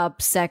 over-the-top,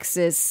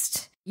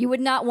 sexist. You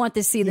would not want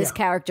to see this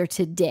character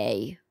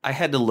today. I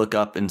had to look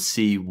up and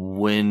see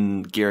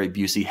when Gary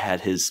Busey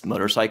had his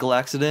motorcycle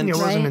accident. It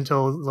wasn't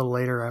until a little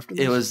later after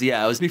this.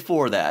 It was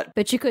before that.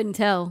 But you couldn't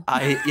tell.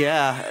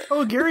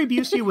 Oh, Gary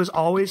Busey was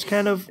always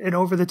kind of an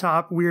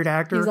over-the-top weird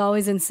actor. He's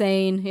always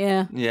insane,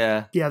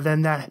 Yeah,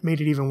 then that made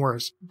it even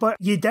worse. But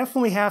you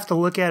definitely have to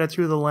look at it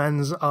through the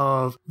lens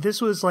of, this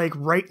was like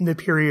right in the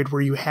period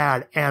where you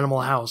had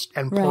Animal House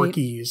and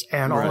Porky's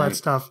and all that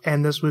stuff,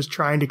 and this was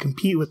trying to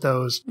compete with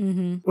those,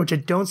 which I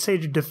don't say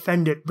to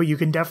defend it, but you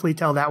can definitely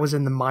tell that was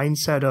in the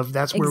mindset of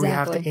that's where we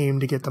have to aim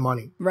to get the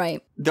money.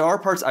 Right. There are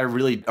parts I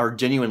really are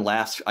genuine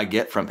laughs I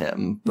get from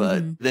him,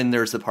 but then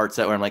there's the parts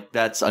that where I'm like,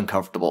 that's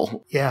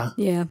uncomfortable. Yeah.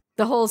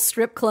 The whole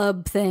strip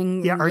club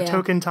thing. Yeah, our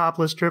token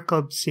topless strip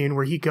club scene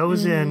where he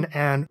goes in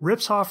and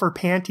rips off her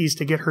panties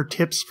to get her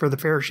tips for the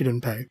fare she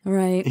didn't pay.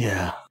 Right.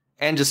 Yeah.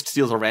 And just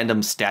steals a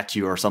random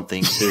statue or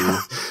something too.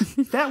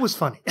 That was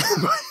funny.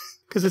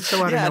 because it's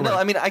so out of nowhere. No,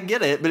 I mean, I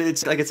get it, but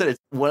it's like I said, it's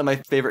one of my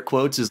favorite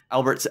quotes is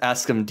Albert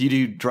asks him, "Do you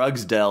do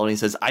drugs, Del?" And he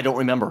says, "I don't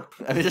remember."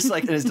 I mean, just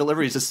like his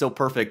delivery is just so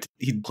perfect.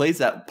 He plays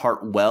that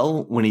part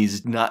well when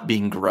he's not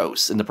being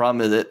gross. And the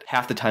problem is that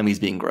half the time he's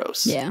being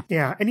gross. Yeah.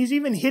 Yeah. And he's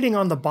even hitting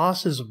on the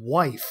boss's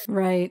wife.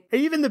 Right.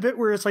 And even the bit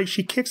where it's like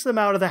she kicks them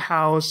out of the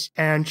house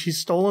and she's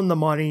stolen the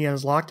money and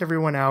has locked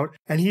everyone out.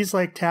 And he's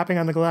like tapping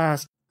on the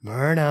glass.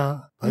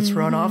 Myrna, let's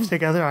run off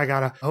together. I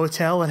got a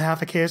hotel and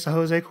half a case of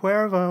Jose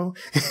Cuervo.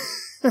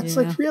 It's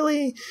like,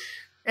 really?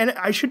 And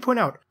I should point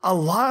out, a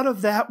lot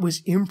of that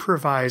was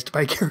improvised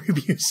by Gary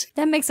Busey.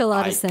 That makes a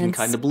lot of sense. I can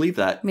kind of believe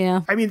that.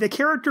 Yeah. I mean, the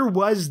character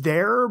was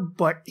there,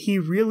 but he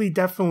really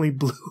definitely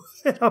blew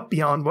it up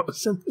beyond what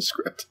was in the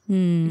script.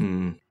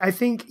 I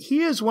think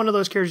he is one of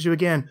those characters who,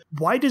 again,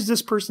 why does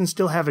this person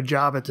still have a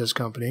job at this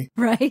company?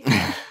 Right.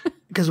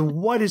 Because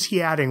what is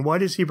he adding?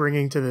 What is he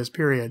bringing to this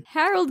period?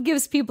 Harold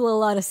gives people a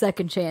lot of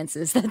second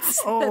chances.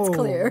 That's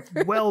clear.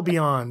 Well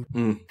beyond.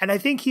 And I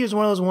think he is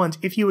one of those ones,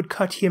 if you would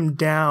cut him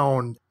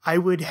down, I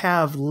would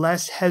have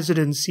less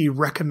hesitancy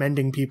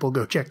recommending people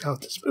go check out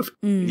this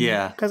movie.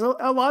 Yeah. Because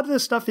a lot of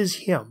this stuff is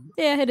him.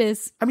 Yeah, it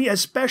is. I mean,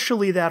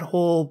 especially that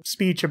whole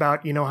speech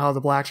about, how the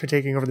blacks are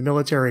taking over the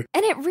military.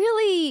 And it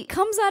really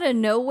comes out of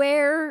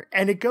nowhere.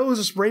 And it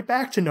goes right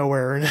back to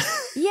nowhere.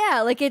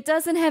 Yeah, like it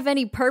doesn't have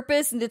any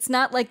purpose. And it's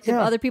not like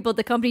the other people at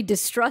the company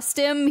distrust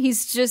him.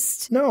 He's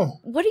just, no.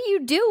 What are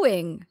you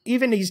doing?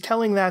 Even he's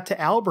telling that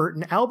to Albert,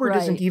 and Albert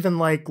isn't even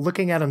like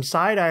looking at him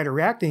side-eyed or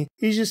reacting.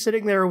 He's just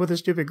sitting there with a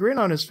stupid grin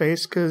on his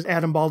face because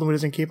Adam Baldwin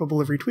isn't capable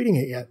of retweeting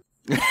it yet.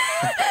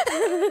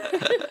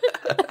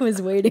 I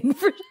was waiting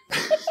for...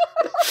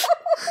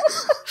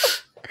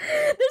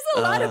 There's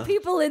a lot of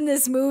people in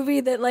this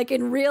movie that, like,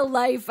 in real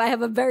life, I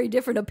have a very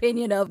different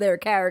opinion of their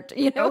character.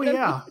 You know? Oh,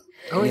 yeah.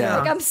 Oh, yeah.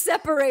 Like, I'm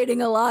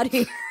separating a lot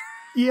here.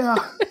 Yeah.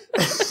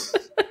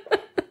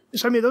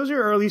 So, I mean, those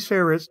are our least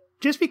favorites.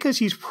 Just because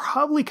he's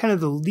probably kind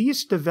of the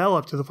least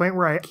developed to the point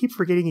where I keep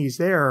forgetting he's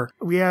there.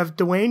 We have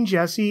Dwayne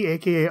Jesse,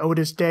 a.k.a.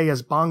 Otis Day,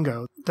 as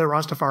Bongo, the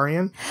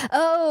Rastafarian.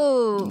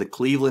 Oh. The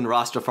Cleveland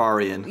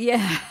Rastafarian.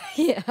 Yeah.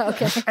 Yeah,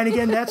 okay. And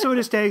again, that's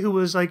Otis Day, who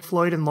was like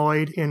Floyd and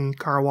Lloyd in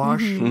Car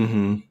Wash.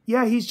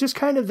 Yeah, he's just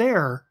kind of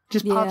there.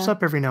 Just pops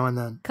up every now and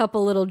then.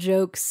 Couple little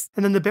jokes.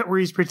 And then the bit where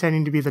he's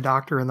pretending to be the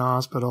doctor in the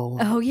hospital.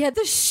 Oh, yeah,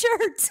 the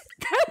shirt.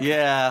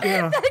 Yeah.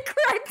 That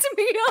cracked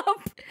me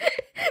up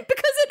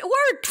because it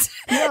worked.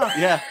 Yeah.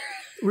 Yeah.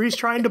 Where he's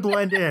trying to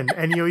blend in,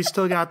 and he's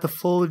still got the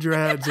full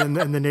dreads and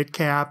the knit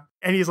cap.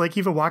 And he's like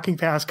even walking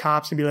past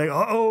cops and be like,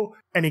 uh-oh.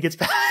 And he gets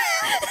back.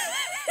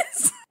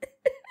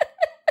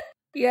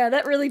 Yeah,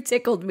 that really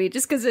tickled me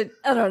just because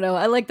I don't know.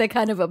 I like that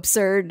kind of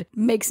absurd,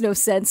 makes no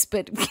sense,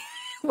 but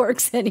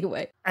works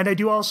anyway. And I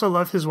do also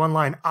love his one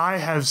line, I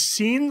have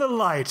seen the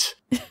light.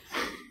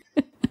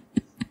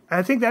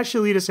 I think that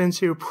should lead us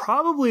into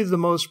probably the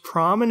most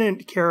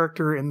prominent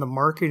character in the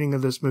marketing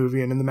of this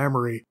movie and in the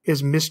memory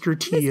is Mr.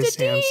 T as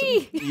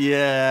Samson.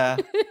 Yeah.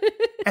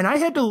 And I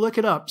had to look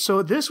it up.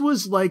 So this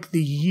was like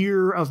the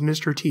year of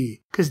Mr.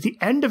 T. Because the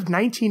end of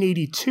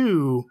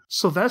 1982,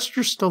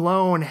 Sylvester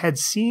Stallone had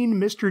seen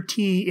Mr.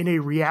 T in a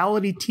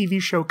reality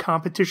TV show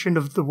competition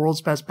of the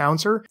world's best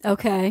bouncer.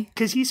 Okay.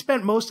 Because he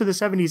spent most of the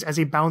 70s as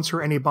a bouncer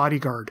and a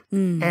bodyguard.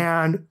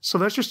 And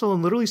Sylvester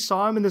Stallone literally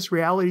saw him in this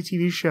reality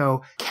TV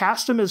show,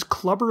 cast him as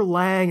Clubber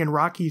Lang in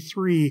Rocky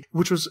III,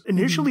 which was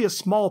initially a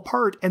small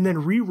part, and then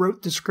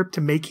rewrote the script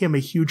to make him a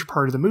huge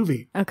part of the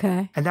movie.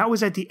 Okay. And that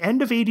was at the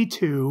end of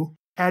 82.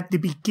 At the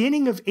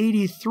beginning of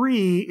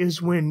 83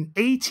 is when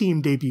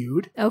A-Team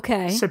debuted.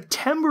 Okay.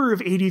 September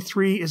of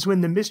 83 is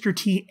when the Mr.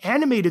 T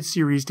animated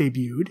series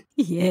debuted.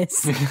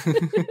 Yes.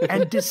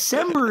 And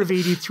December of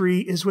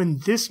 83 is when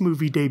this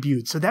movie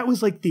debuted. So that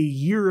was like the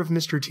year of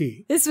Mr.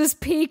 T. This was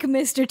peak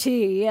Mr.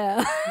 T,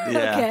 yeah.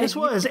 Yeah. Okay. This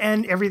was,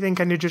 and everything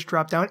kind of just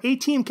dropped down.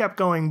 A-Team kept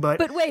going, but...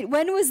 But wait,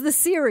 when was the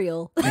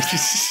serial?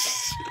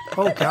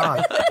 Oh,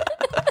 God.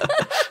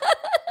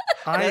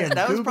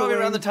 That was probably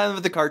around the time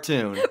of the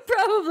cartoon.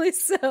 Probably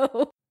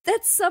so.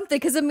 That's something,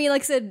 because I mean,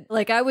 like I said,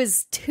 like I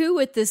was 2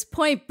 at this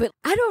point, but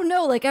I don't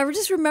know, like I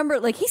just remember,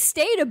 like he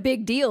stayed a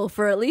big deal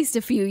for at least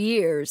a few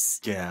years.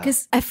 Yeah.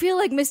 Because I feel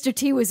like Mr.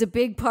 T was a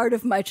big part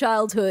of my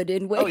childhood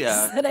in ways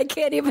that I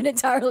can't even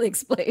entirely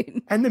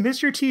explain. And the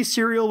Mr. T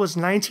serial was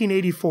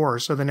 1984,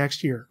 so the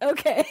next year.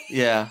 Okay.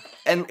 Yeah.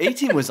 And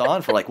 18 was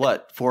on for like,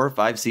 what, 4 or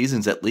 5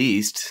 seasons at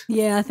least.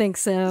 Yeah, I think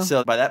so.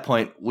 So by that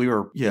point, we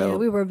were,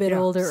 we were a bit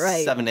older,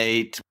 right? 7,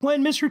 8.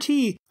 When Mr.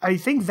 T, I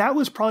think that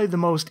was probably the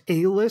most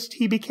A-list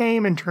he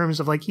became in terms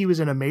of like he was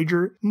in a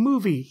major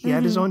movie. He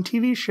had his own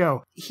TV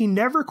show. He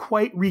never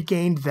quite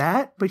regained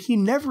that, but he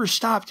never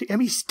stopped. I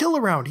mean, he's still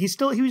around. He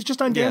was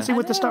just on Dancing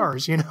with the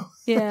Stars, you know?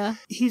 Yeah.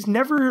 He's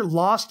never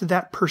lost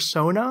that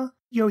persona.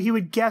 You know, he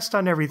would guest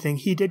on everything.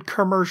 He did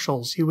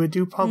commercials. He would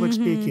do public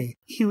speaking.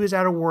 He was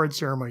at award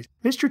ceremonies.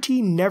 Mr.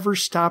 T never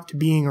stopped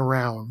being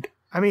around.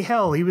 I mean,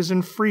 hell, he was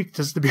in Freaked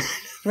as the bearded.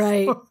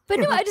 Right. But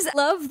no, I just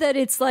love that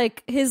it's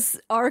like his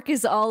arc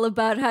is all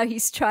about how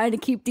he's trying to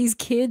keep these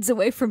kids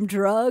away from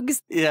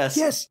drugs. Yes.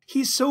 Yes,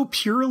 he's so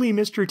purely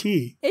Mr.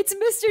 T. It's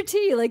Mr.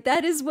 T. Like,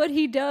 that is what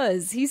he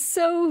does. He's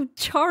so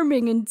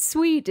charming and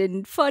sweet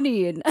and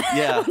funny. And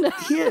Yeah.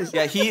 He is.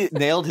 Yeah, he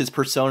nailed his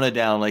persona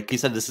down. Like he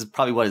said, this is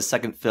probably his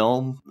second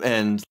film.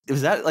 And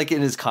was that like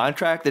in his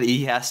contract that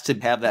he has to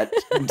have that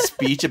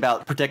speech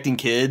about protecting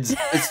kids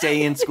and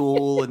staying in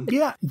school? And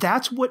Yeah,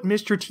 that's what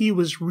Mr. T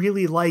was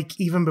really like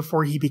even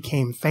before he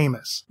became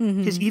famous.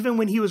 Because even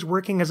when he was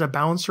working as a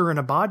bouncer and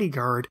a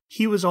bodyguard,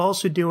 he was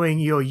also doing,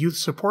 youth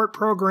support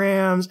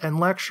programs and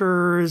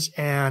lectures,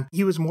 and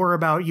he was more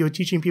about,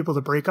 teaching people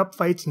to break up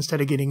fights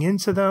instead of getting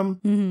into them.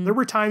 There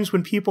were times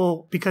when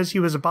people, because he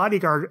was a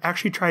bodyguard,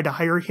 actually tried to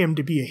hire him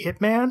to be a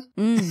hitman.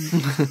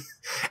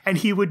 And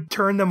he would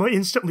turn them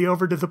instantly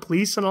over to the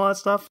police and all that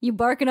stuff. You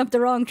barking up the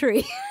wrong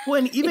tree. Well,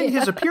 and even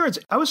his appearance,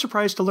 I was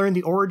surprised to learn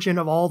the origin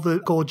of all the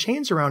gold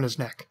chains around his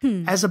neck.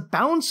 As a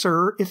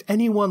bouncer, if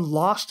anyone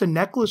lost a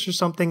necklace or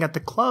something at the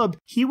club,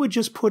 he would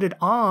just put it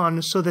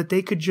on so that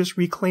they could just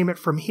reclaim it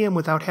from him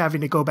without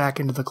having to go back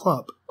into the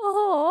club.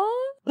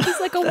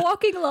 He's like a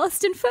walking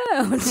lost and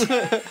found.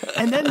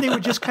 And then they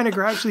would just kind of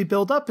gradually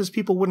build up as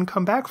people wouldn't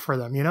come back for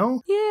them,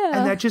 Yeah.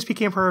 And that just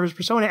became part of his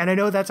persona. And I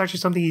know that's actually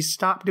something he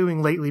stopped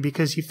doing lately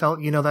because he felt,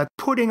 that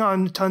putting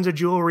on tons of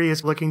jewelry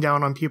is looking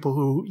down on people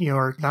who,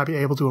 are not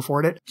able to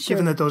afford it,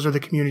 given that those are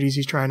the communities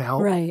he's trying to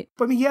help. Right.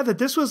 But I mean, yeah, that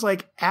this was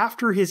like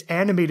after his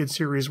animated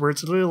series where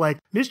it's literally like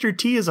Mr.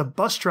 T is a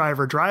bus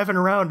driver driving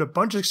around a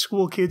bunch of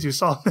school kids who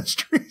solve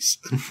mysteries.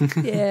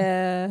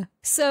 Yeah.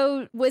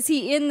 So was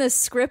he in the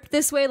script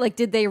this way? Like,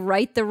 did they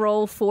write the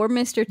role for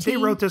Mr. T? They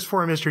wrote this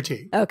for Mr.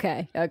 T.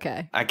 Okay.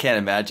 I can't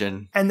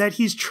imagine. And that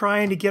he's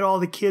trying to get all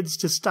the kids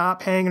to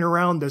stop hanging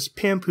around this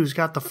pimp who's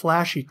got the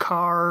flashy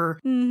car.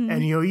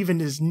 And, even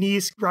his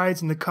niece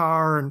rides in the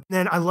car. And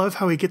then I love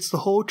how he gets the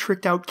whole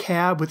tricked out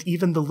cab with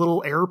even the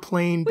little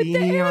airplane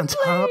beanie on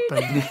top.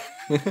 And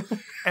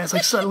it's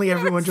like suddenly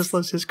everyone just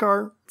loves his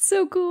car.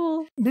 So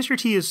cool. Mr.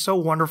 T is so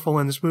wonderful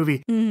in this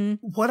movie.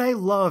 What I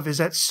love is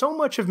that so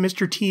much of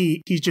Mr.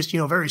 T, he's just,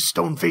 very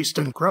stone-faced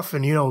and gruff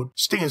and,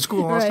 stay in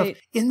school and all that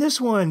stuff. In this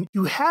one,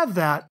 you have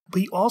that,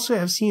 but you also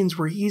have scenes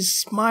where he's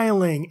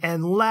smiling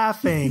and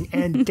laughing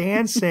and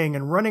dancing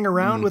and running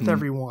around with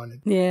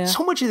everyone. Yeah.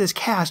 So much of this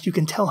cast, you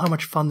can tell how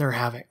much fun they're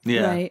having.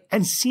 Yeah. Right.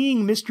 And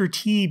seeing Mr.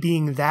 T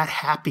being that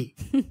happy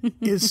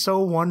is so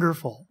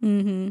wonderful.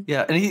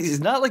 Yeah, and he's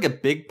not like a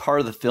big part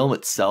of the film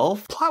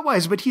itself.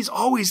 Plot-wise, but he's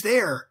always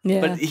there.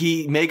 Yeah. But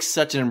he makes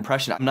such an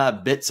impression. I'm not a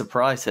bit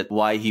surprised at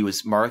why he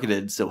was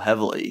marketed so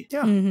heavily.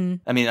 Yeah.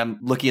 I mean, I'm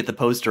looking at the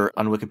poster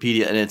on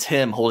Wikipedia, and it's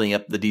him holding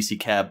up the DC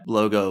Cab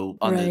logo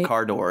on the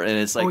car door. And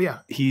it's like,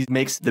 he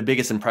makes the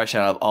biggest impression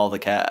out of all the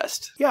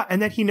cast. Yeah,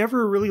 and that he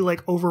never really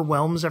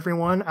overwhelms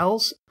everyone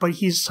else, but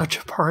he's such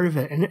a part of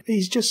it. And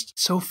he's just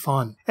so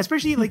fun.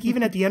 Especially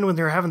even at the end when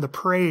they're having the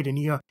parade and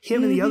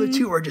him and the other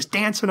two are just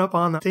dancing up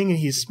on the thing and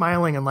he's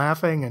smiling and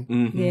laughing.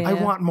 And I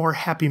want more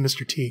happy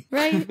Mr. T.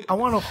 Right. I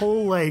want a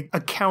whole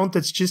account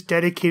that's just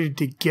dedicated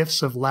to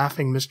gifs of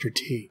laughing Mr.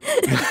 T.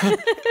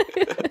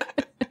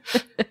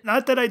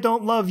 Not that I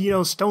don't love,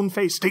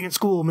 stone-faced, stay in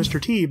school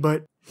Mr. T,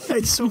 but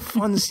it's so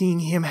fun seeing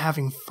him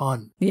having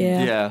fun.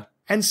 Yeah.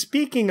 And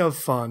speaking of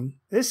fun,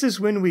 this is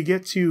when we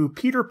get to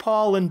Peter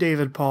Paul and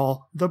David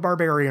Paul, the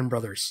Barbarian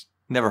Brothers.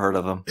 Never heard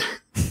of him.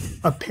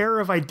 A pair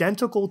of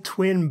identical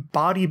twin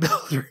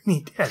bodybuilder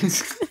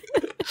meatheads.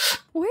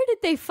 Where did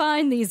they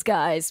find these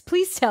guys?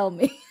 Please tell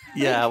me.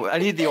 Yeah, I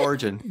need the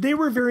origin. They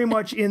were very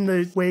much in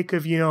the wake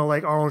of,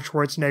 Arnold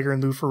Schwarzenegger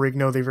and Lou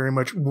Ferrigno. They very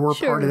much were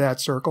part of that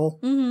circle.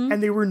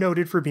 And they were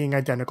noted for being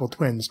identical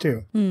twins,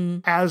 too.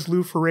 As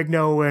Lou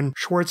Ferrigno and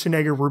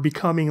Schwarzenegger were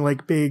becoming,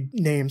 big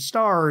name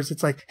stars,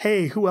 it's like,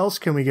 hey, who else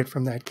can we get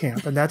from that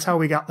camp? And that's how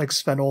we got,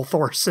 Sven-Ole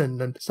Thorsen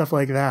and stuff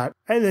like that.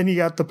 And then you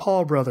got the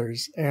Paul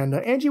brothers. And,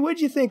 Angie, what'd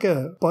you think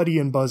of Buddy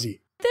and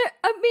Buzzy?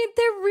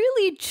 They're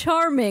really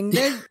charming.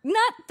 They're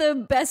not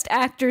the best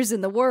actors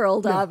in the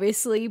world,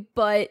 obviously,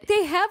 but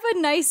they have a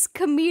nice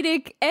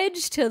comedic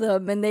edge to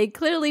them, and they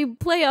clearly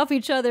play off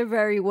each other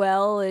very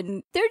well,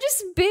 and they're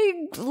just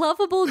big,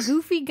 lovable,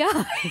 goofy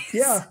guys.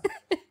 Yeah.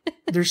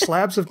 They're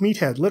slabs of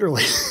meathead,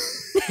 literally.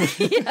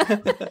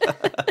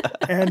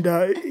 And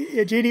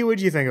JD, what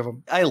do you think of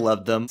them? I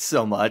loved them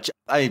so much.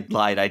 I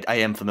lied. I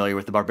am familiar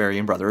with the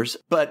Barbarian Brothers.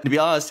 But to be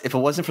honest, if it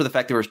wasn't for the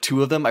fact there were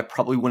two of them, I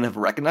probably wouldn't have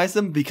recognized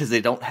them because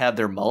they don't have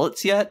their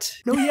mullets yet.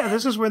 No, yeah,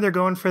 this is where they're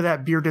going for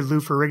that bearded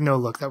Lou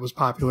Ferrigno look that was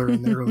popular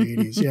in the early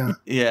 80s,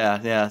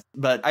 Yeah.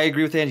 But I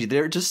agree with Angie.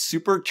 They're just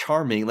super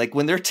charming.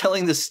 When they're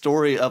telling the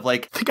story of,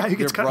 the guy who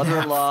gets their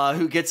brother-in-law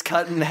who gets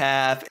cut in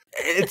half.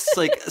 It's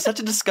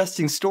such a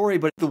disgusting story,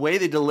 but the way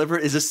they deliver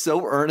it is just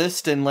so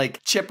earnest and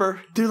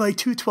chipper. They're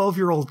two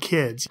 12-year-old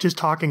kids just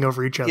talking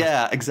over each other.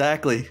 Yeah,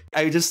 exactly.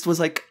 I just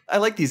was I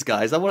like these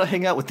guys. I want to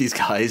hang out with these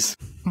guys.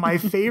 My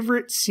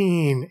favorite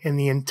scene in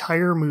the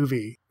entire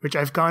movie, which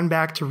I've gone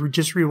back to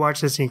just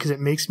rewatch this scene because it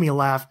makes me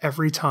laugh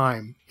every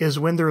time, is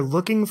when they're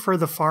looking for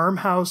the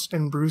farmhouse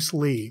and Bruce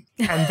Lee.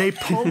 And they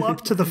pull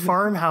up to the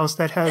farmhouse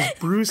that has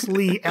Bruce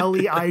Lee,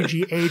 Leigh,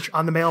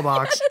 on the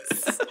mailbox.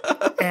 Yes.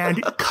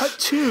 And cut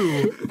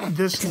to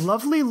this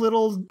lovely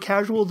little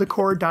casual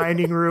decor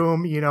dining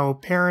room, you know,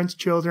 parents,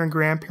 children,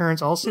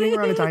 grandparents, all sitting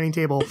around a dining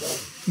table.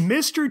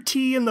 Mr.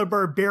 T and the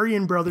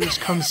Barbarian Brothers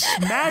come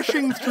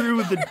smashing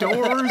through the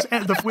doors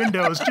and the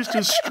windows, just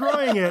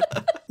destroying it.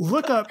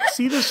 Look up,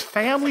 see this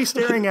family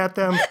staring at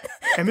them,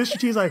 and Mr.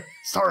 T's like,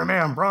 sorry,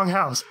 ma'am, wrong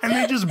house. And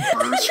they just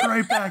burst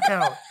right back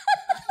out.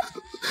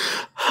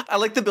 I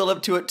like the build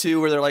up to it too,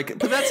 where they're like,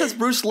 but that says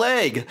Bruce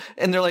Leg.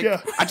 And they're like,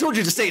 I told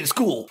you to stay in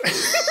school.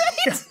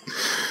 Yeah.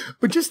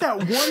 But just that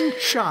one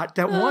shot,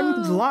 that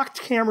one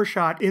locked camera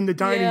shot in the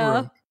dining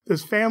room,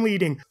 this family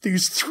eating,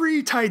 these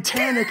three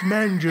Titanic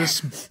men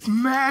just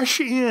smash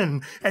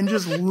in and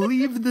just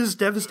leave this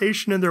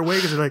devastation in their wake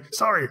because they're like,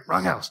 sorry,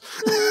 wrong house.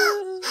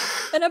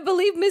 And I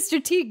believe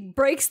Mr. T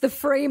breaks the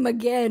frame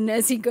again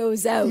as he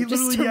goes out. He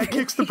literally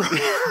kicks the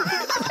frame.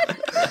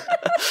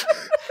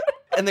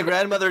 And the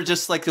grandmother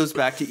just like goes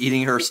back to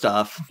eating her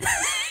stuff.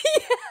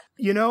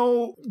 You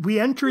know, we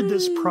entered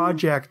this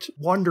project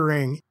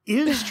wondering,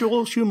 is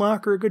Joel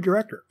Schumacher a good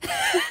director?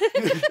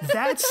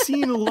 That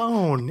scene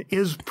alone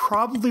is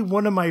probably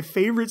one of my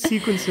favorite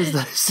sequences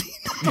that I've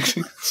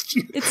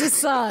seen. It's a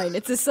sign.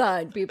 It's a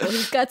sign, people.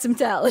 He's got some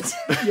talent.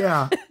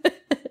 Yeah.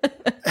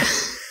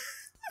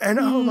 And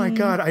oh my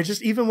God,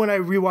 even when I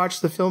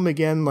rewatched the film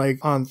again,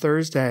 like on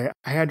Thursday,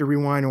 I had to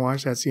rewind and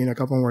watch that scene a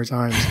couple more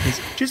times.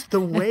 It's just the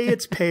way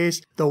it's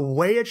paced, the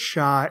way it's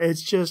shot,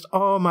 it's just,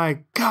 oh my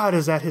God,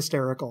 is that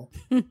hysterical.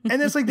 And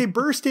it's like they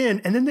burst in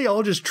and then they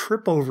all just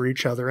trip over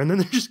each other and then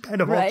they're just kind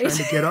of all trying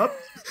to get up.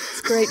 It's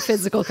great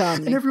physical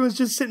comedy. And everyone's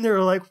just sitting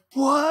there like,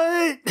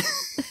 what?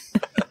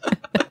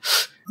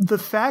 The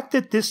fact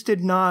that this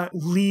did not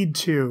lead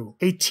to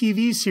a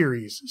TV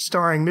series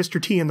starring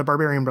Mr. T and the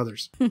Barbarian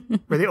Brothers,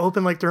 where they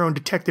open like their own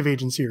detective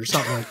agency or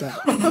something like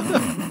that.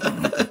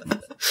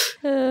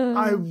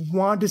 I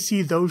want to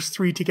see those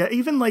three together.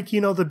 Even like, you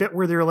know, the bit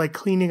where they're like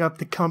cleaning up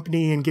the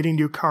company and getting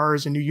new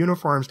cars and new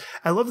uniforms.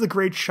 I love the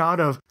great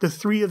shot of the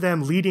three of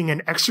them leading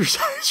an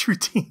exercise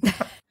routine.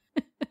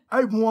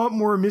 I want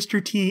more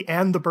Mr. T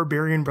and the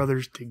Barbarian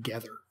Brothers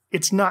together.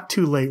 It's not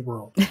too late,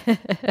 world.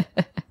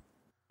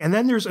 And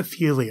then there's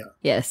Ophelia.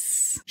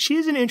 Yes.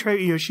 She's an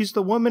intro, she's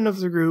the woman of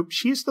the group.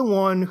 She's the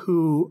one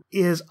who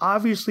is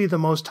obviously the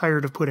most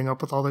tired of putting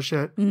up with all the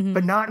shit,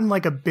 but not in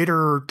like a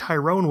bitter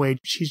Tyrone way.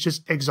 She's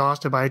just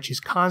exhausted by it. She's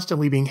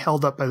constantly being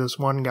held up by this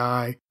one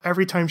guy.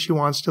 Every time she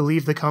wants to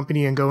leave the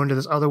company and go into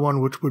this other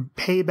one, which would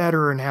pay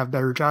better and have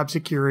better job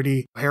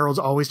security, Harold's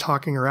always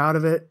talking her out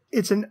of it.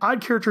 It's an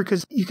odd character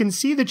because you can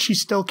see that she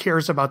still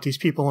cares about these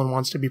people and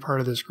wants to be part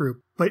of this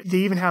group. But they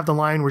even have the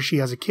line where she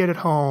has a kid at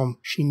home.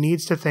 She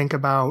needs to think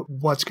about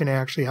what's going to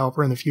actually help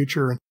her in the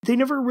future. And they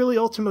never really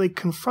ultimately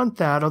confront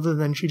that other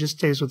than she just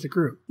stays with the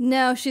group.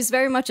 No, she's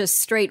very much a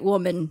straight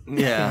woman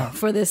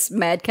for this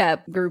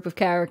madcap group of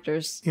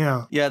characters.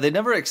 Yeah. Yeah, they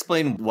never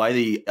explain why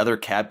the other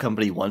cab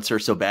company wants her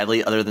so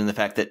badly other than the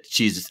fact that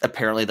she's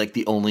apparently like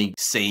the only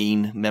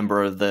sane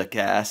member of the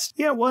cast.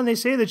 Yeah, well, and they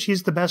say that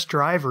she's the best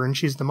driver and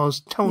she's the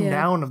most toned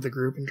down of the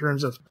group in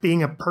terms of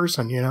being a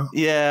person, you know?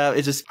 Yeah,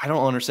 it's just, I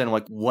don't understand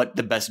like what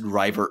the best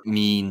driver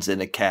means in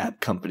a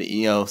cab company,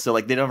 you know? So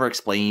like they never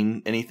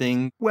explain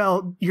anything.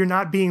 Well, you're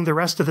not being the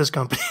rest of this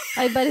company.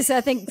 I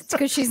think it's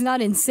because she's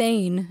not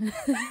insane.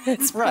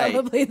 That's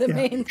probably the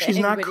main thing. She's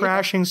not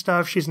crashing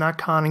stuff. She's not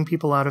conning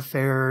people out of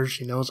fares.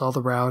 She knows all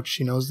the routes.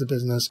 She knows the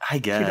business. I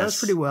guess. She does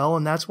pretty well,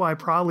 and that's why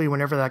probably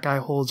whenever that guy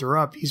holds her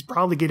up, he's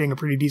probably getting a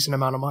pretty decent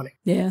amount of money.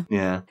 Yeah.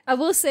 Yeah. I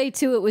will say,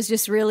 too, it was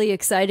just really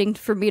exciting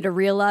for me to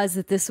realize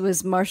that this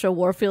was Marsha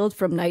Warfield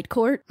from Night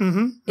Court.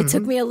 It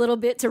took me a little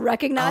bit to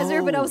recognize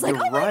her, but I was like,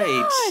 oh my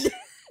God!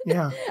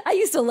 Yeah. I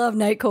used to love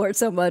Night Court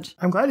so much.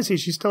 I'm glad to see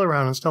she's still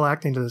around and still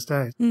acting to this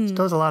day. Still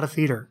does a lot of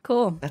theater.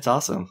 Cool. That's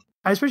awesome.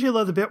 I especially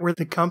love the bit where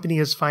the company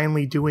is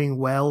finally doing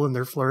well and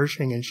they're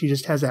flourishing and she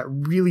just has that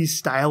really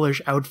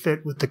stylish outfit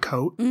with the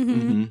coat.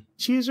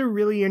 She's a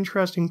really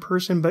interesting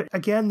person, but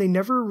again, they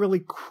never really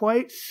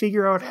quite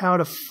figure out how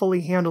to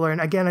fully handle her.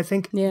 And again, I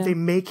think they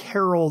make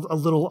Harold a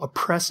little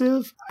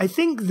oppressive. I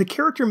think the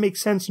character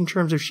makes sense in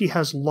terms of she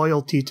has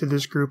loyalty to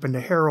this group and to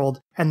Harold,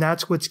 and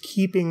that's what's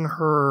keeping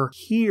her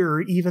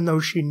here, even though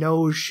she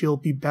knows she'll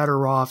be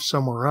better off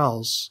somewhere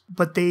else.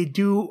 But they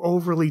do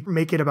overly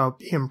make it about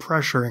him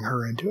pressuring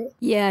her into it.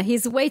 Yeah,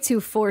 he's way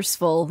too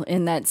forceful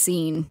in that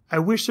scene. I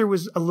wish there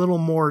was a little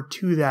more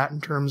to that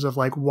in terms of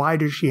like, why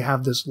does she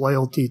have this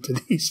loyalty to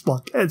these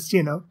lunkheads,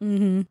 you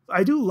know?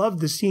 I do love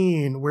the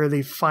scene where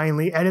they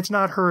finally, and it's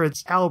not her,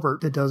 it's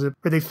Albert that does it,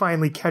 where they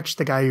finally catch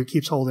the guy who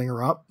keeps holding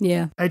her up.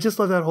 Yeah. I just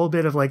love that whole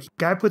bit of like,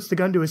 guy puts the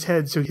gun to his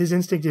head, so his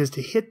instinct is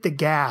to hit the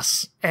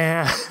gas.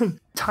 And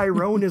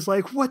Tyrone is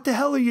like, what the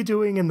hell are you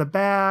doing in the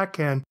back?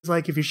 And it's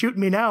like, if you shoot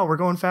me now, we're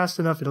going fast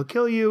enough, it'll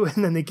kill you.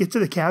 And then they get to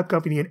the cab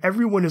company and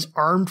everyone is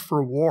armed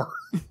for war.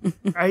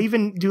 I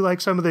even do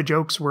like some of the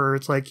jokes where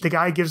it's like the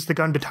guy gives the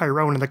gun to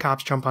Tyrone and the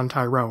cops jump on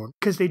Tyrone,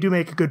 because they do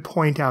make a good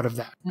point out of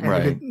that. And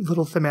a good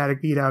little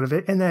thematic beat out of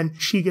it. And then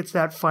she gets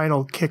that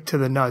final kick to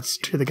the nuts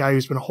to the guy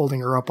who's been holding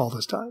her up all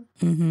this time.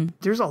 Mm-hmm.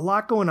 There's a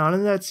lot going on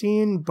in that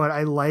scene, but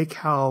I like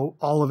how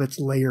all of it's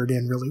layered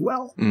in really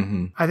well.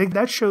 Mm-hmm. I think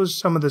that shows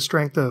some of the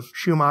strength of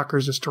Schumacher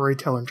as a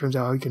storyteller in terms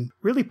of how he can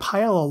really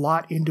pile a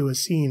lot into a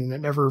scene and it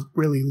never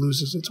really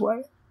loses its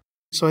way.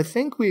 So I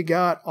think we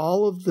got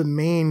all of the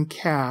main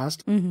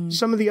cast. Mm-hmm.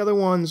 Some of the other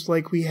ones,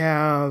 like we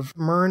have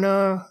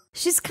Myrna.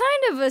 She's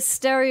kind of a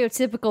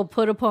stereotypical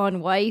put-upon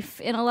wife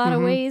in a lot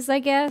of ways, I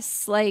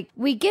guess. Like,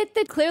 we get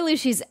that clearly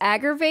she's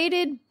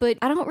aggravated, but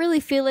I don't really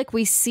feel like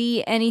we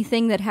see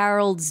anything that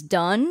Harold's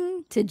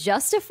done to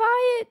justify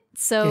it.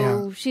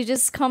 So she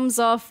just comes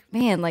off,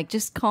 man, like,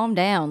 just calm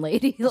down,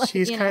 lady. Like,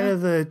 She's kind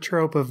of the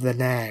trope of the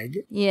nag.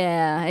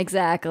 Yeah,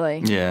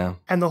 exactly. Yeah.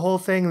 And the whole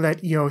thing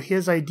that, you know,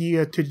 his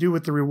idea to do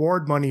with the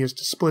reward money is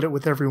to split it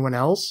with everyone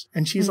else.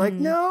 And she's like,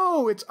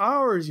 no, it's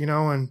ours, you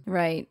know. And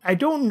right. I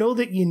don't know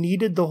that you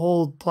needed the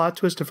whole plot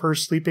twist of her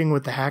sleeping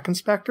with the hack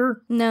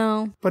inspector.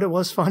 No. But it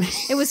was funny.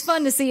 It was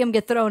fun to see him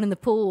get thrown in the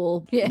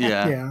pool.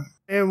 Yeah.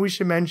 And we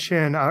should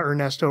mention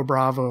Ernesto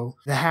Bravo,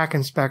 the hack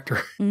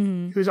inspector,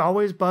 who's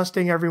always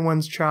busting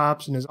everyone's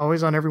chops and is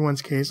always on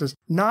everyone's cases.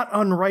 Not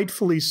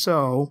unrightfully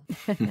so,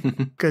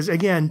 because,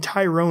 again,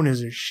 Tyrone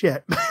is a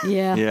shit.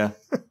 Yeah.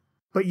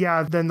 But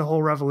yeah, then the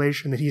whole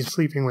revelation that he's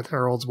sleeping with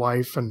Harold's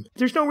wife, and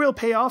there's no real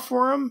payoff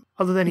for him,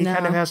 other than he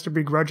kind of has to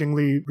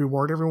begrudgingly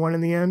reward everyone in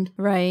the end.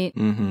 Right.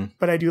 Mm-hmm.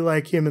 But I do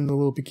like him in the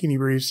little bikini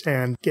briefs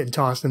and getting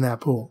tossed in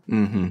that pool.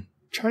 Mm-hmm.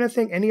 Trying to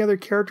think any other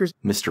characters.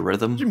 Mr.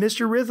 Rhythm?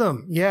 Mr.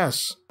 Rhythm,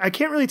 yes. I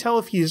can't really tell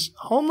if he's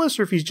homeless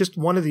or if he's just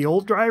one of the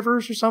old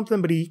drivers or something,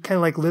 but he kind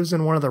of like lives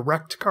in one of the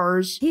wrecked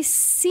cars. He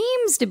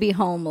seems to be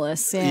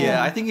homeless.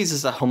 Yeah, I think he's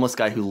just a homeless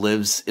guy who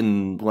lives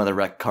in one of the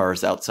wrecked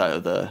cars outside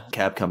of the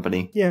cab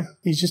company. Yeah,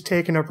 he's just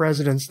taken up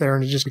residence there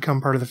and has just become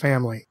part of the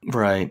family.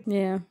 Right.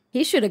 Yeah.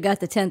 He should have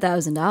got the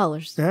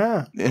 $10,000.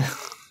 Yeah.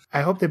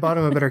 I hope they bought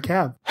him a better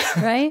cab.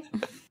 Right?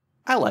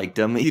 I liked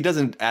him. He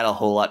doesn't add a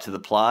whole lot to the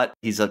plot.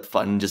 He's a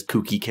fun, just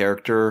kooky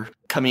character,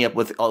 coming up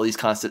with all these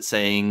constant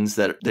sayings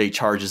that they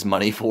charge his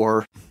money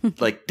for.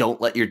 Like, don't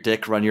let your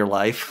dick run your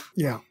life.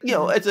 Yeah. You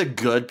know, it's a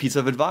good piece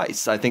of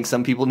advice. I think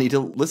some people need to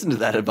listen to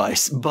that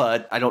advice,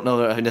 but I don't know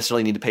that I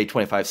necessarily need to pay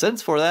 25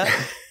 cents for that.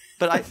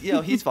 But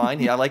he's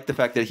fine. I like the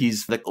fact that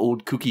he's the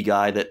old kooky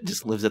guy that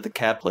just lives at the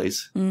cab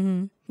place.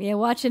 Mm-hmm. Yeah,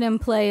 watching him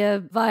play a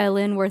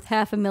violin worth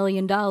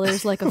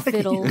 $500,000 like a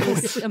fiddle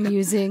is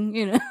amusing,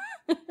 you know.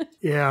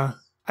 Yeah.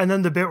 And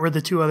then the bit where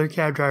the two other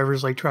cab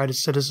drivers like try to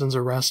citizens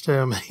arrest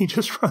him and he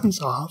just runs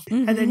off.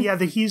 And then,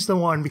 he's the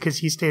one, because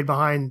he stayed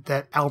behind,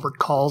 that Albert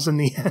calls in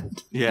the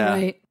end. Yeah.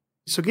 Right.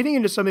 So getting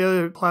into some of the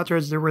other plot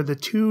threads, there were the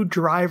two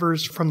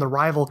drivers from the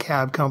rival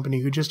cab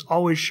company who just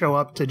always show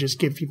up to just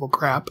give people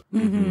crap.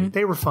 Mm-hmm.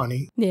 They were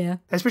funny. Yeah.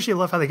 I especially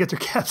love how they get their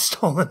cab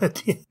stolen at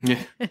the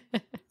end. Yeah.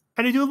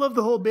 And I do love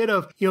the whole bit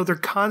of, they're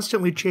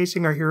constantly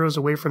chasing our heroes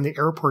away from the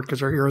airport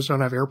because our heroes don't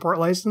have airport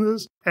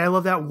licenses. And I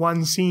love that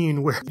one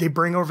scene where they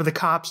bring over the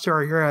cops to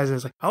our heroes and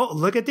it's like, oh,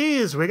 look at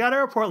these. We got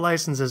airport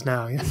licenses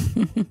now.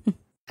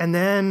 And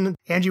then,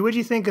 Angie, what'd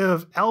you think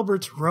of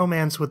Albert's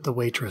romance with the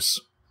waitress?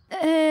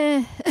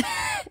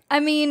 I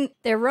mean,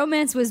 their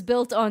romance was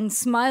built on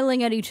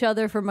smiling at each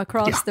other from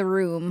across the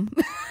room.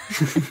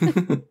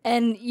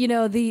 And,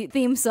 the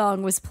theme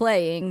song was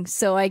playing,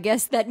 so I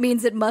guess that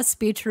means it must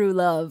be true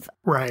love.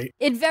 Right.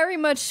 It very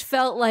much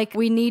felt like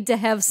we need to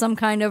have some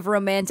kind of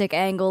romantic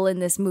angle in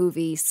this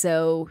movie,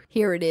 so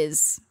here it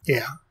is.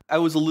 Yeah. I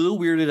was a little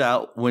weirded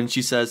out when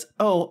she says,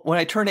 oh, when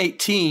I turn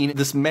 18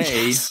 this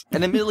May. Yes.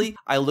 And admittedly,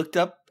 I looked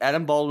up,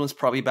 Adam Baldwin was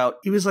probably about...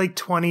 He was like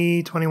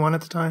 20, 21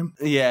 at the time.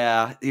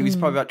 Yeah, he was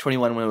probably about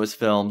 21 when it was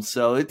filmed.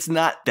 So it's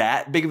not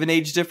that big of an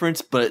age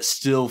difference, but it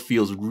still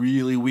feels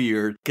really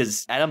weird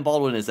because Adam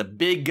Baldwin is a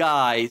big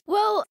guy.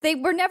 Well, they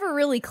were never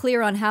really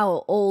clear on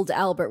how old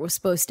Albert was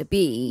supposed to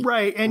be.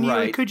 Right, and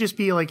it could just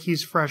be like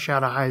he's fresh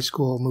out of high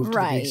school, moved to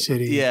the big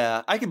city.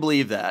 Yeah, I can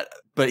believe that.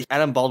 But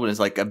Adam Baldwin is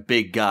like a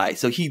big guy,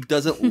 so he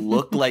doesn't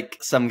look like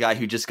some guy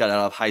who just got out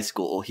of high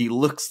school. He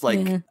looks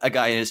like a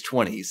guy in his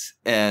 20s.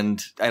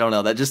 And I don't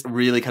know, that just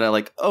really kind of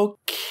like,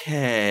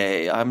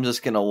 okay, I'm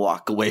just going to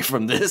walk away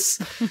from this.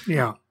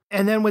 Yeah.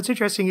 And then what's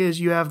interesting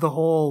is you have the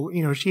whole,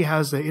 she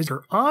has is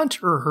her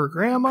aunt or her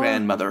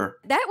grandmother.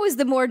 That was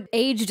the more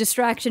age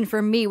distraction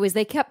for me, was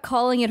they kept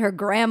calling it her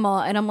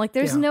grandma. And I'm like,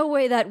 there's no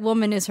way that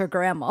woman is her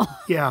grandma.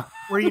 Yeah.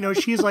 Where,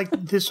 she's like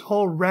this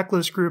whole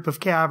reckless group of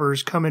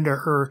cabbers come into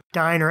her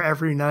diner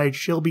every night.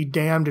 She'll be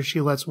damned if she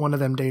lets one of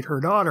them date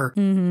her daughter.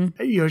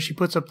 Mm-hmm. She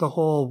puts up the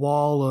whole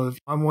wall of,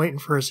 I'm waiting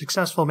for a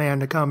successful man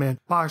to come in,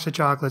 box of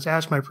chocolates,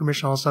 ask my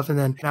permission, all this stuff. And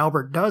then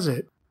Albert does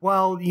it.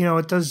 Well,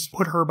 it does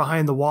put her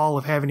behind the wall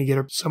of having to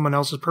get someone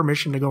else's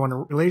permission to go in a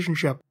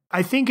relationship.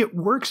 I think it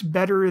works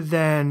better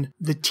than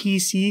the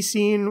TC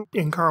scene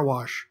in Car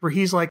Wash, where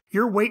he's like,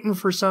 you're waiting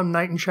for some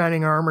knight in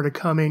shining armor to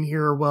come in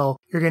here. Well,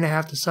 you're going to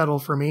have to settle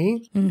for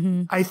me.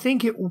 Mm-hmm. I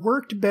think it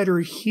worked better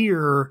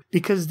here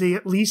because they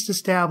at least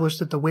established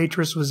that the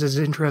waitress was as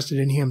interested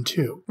in him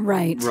too.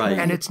 Right.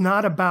 And it's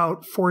not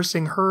about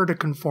forcing her to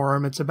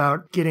conform. It's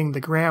about getting the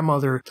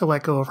grandmother to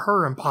let go of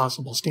her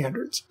impossible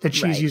standards that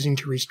she's using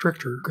to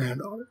restrict her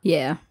granddaughter.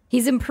 Yeah.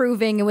 He's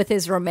improving with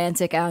his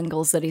romantic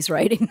angles that he's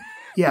writing.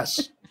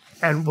 Yes.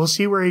 And we'll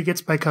see where he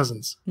gets by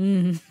cousins.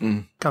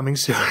 Coming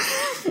soon.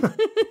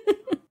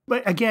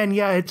 But again,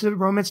 yeah, it's a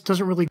romance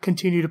doesn't really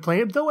continue to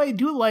play. Though I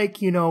do like,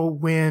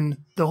 when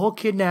the whole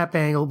kidnap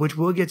angle, which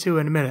we'll get to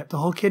in a minute, the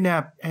whole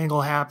kidnap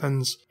angle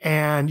happens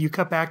and you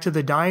cut back to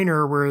the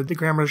diner where the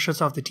grandmother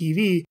shuts off the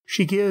TV.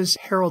 She gives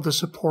Harold a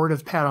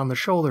supportive pat on the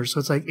shoulder.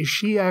 So it's like, is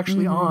she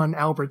actually on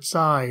Albert's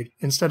side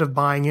instead of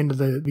buying into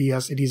the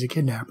BS that he's a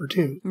kidnapper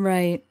too?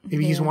 Right.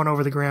 Maybe he's won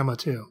over the grandma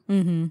too.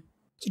 Mm-hmm.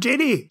 So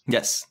JD.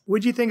 Yes.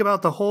 What'd you think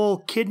about the whole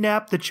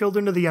kidnap the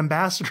children of the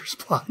ambassadors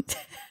plot?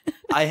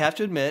 I have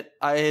to admit,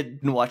 I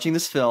had been watching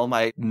this film.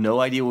 I had no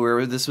idea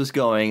where this was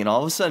going. And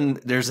all of a sudden,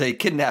 there's a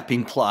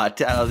kidnapping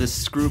plot out of this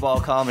screwball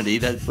comedy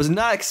that was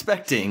not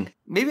expecting.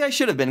 Maybe I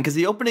should have been, because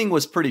the opening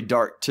was pretty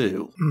dark,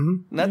 too. Mm-hmm.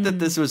 Not that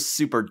this was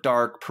super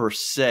dark per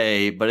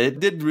se, but it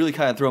did really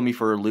kind of throw me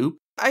for a loop.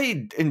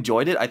 I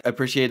enjoyed it. I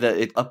appreciate that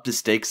it upped the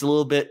stakes a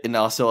little bit and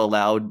also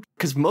allowed,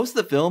 because most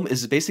of the film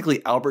is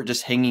basically Albert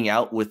just hanging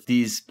out with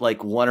these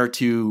like one or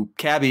two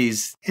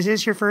cabbies. Is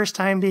this your first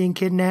time being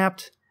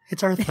kidnapped?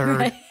 It's our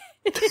third.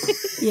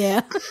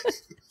 Yeah.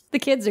 The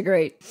kids are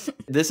great.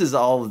 This is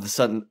all of a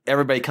sudden,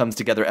 everybody comes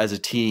together as a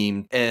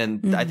team.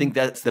 And I think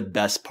that's the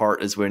best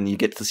part is when you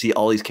get to see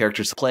all these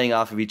characters playing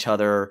off of each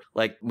other.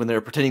 Like when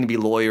they're pretending to be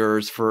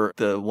lawyers for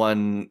the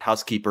one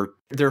housekeeper.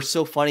 They're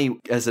so funny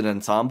as an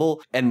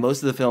ensemble. And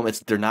most of the film,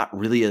 they're not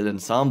really an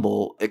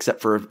ensemble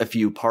except for a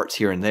few parts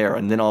here and there.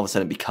 And then all of a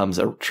sudden it becomes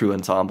a true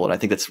ensemble. And I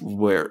think that's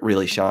where it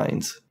really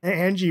shines.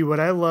 Angie, what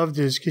I loved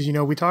is because,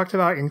 we talked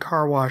about in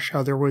Car Wash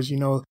how there was,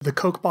 the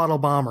Coke bottle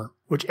bomber,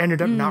 which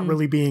ended up not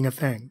really being a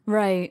thing.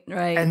 Right.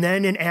 And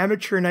then in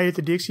Amateur Night at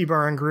the Dixie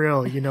Bar and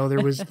Grill, there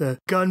was the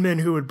gunman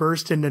who would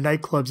burst into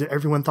nightclubs that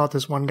everyone thought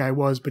this one guy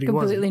was, but he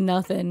wasn't. Completely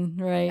nothing,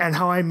 right. And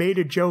how I made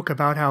a joke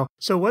about how,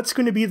 so what's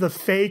going to be the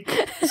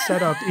fake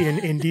setup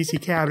in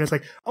DC Cab? And it's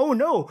like, oh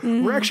no,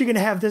 we're actually going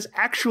to have this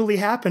actually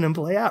happen and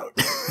play out.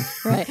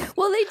 Right.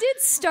 Well, they did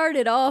start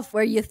it off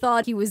where you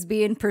thought he was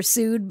being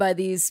pursued by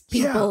these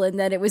people and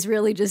then it was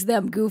really just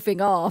them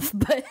goofing off.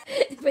 But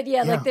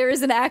yeah, like there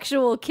is an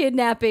actual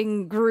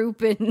kidnapping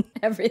group and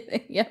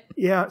everything.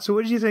 Yeah. So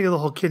what did you think of the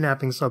whole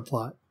kidnapping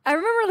subplot? I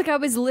remember I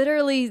was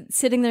literally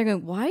sitting there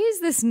going, why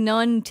is this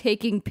nun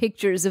taking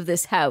pictures of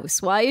this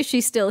house? Why is she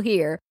still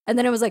here? And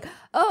then I was like,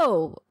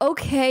 oh,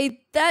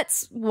 okay,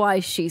 that's why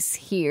she's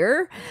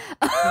here.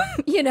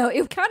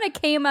 It kind of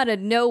came out of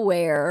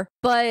nowhere,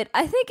 but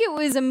I think it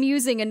was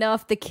amusing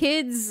enough. The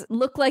kids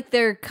look like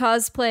they're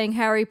cosplaying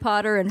Harry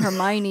Potter and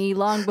Hermione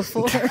long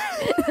before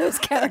those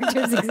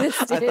characters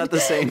existed. I thought the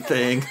same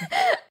thing.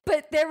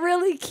 But they're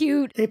really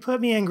cute. They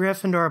put me in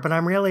Gryffindor, but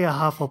I'm really a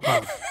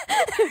Hufflepuff.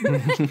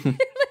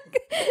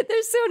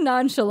 They're so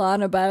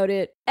nonchalant about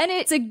it. And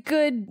it's a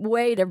good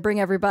way to bring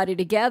everybody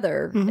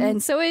together. Mm-hmm.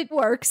 And so it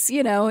works,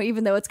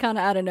 even though it's kind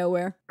of out of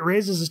nowhere. It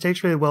raises the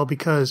stakes really well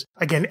because,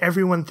 again,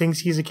 everyone thinks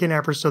he's a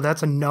kidnapper, so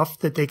that's enough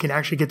that they can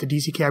actually get the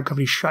DC cab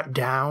company shut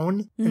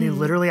down. And they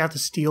literally have to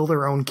steal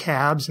their own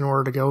cabs in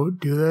order to go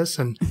do this.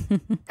 And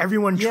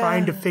everyone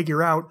trying to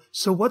figure out,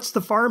 so what's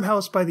the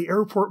farmhouse by the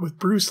airport with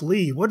Bruce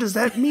Lee? What does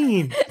that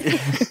mean?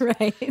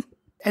 Right.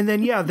 And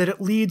then, that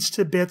it leads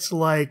to bits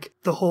like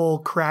the whole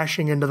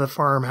crashing into the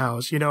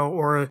farmhouse,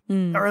 or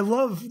I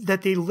love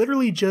that they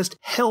literally just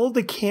held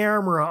the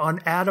camera on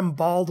Adam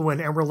Baldwin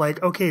and were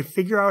like, okay,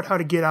 figure out how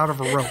to get out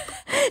of a rope.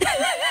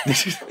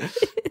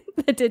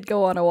 That did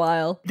go on a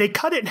while. They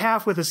cut it in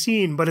half with a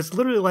scene, but it's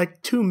literally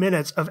like 2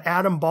 minutes of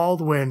Adam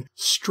Baldwin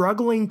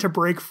struggling to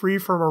break free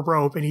from a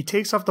rope, and he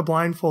takes off the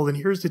blindfold, and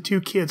here's the two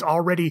kids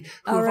already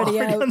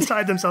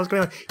untied themselves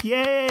going like,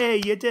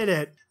 yay, you did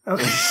it.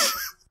 Okay.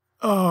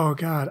 Oh,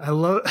 God, I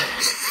love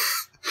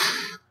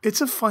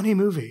It's a funny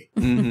movie.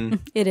 Mm-hmm.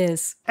 It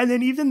is. And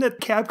then even the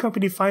cab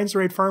company finds the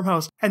right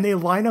farmhouse and they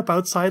line up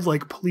outside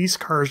like police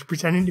cars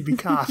pretending to be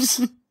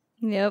cops.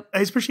 Yep. I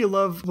especially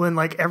love when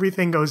like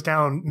everything goes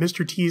down,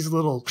 Mr. T's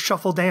little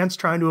shuffle dance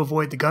trying to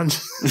avoid the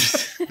guns.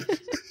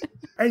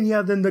 And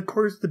then of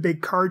course the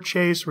big car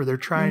chase where they're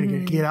trying to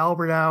get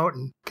Albert out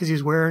and because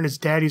he's wearing his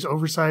daddy's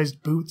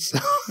oversized boots.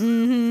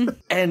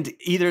 And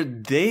either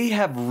they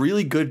have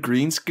really good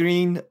green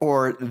screen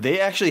or they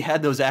actually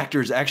had those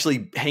actors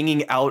actually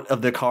hanging out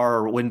of the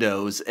car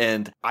windows.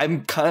 And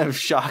I'm kind of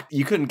shocked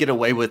you couldn't get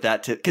away with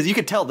that because you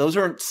could tell those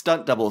aren't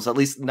stunt doubles, at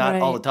least not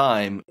all the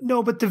time.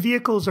 No, but the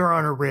vehicles are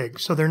on a rig,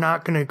 so they're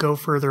not going to go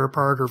further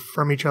apart or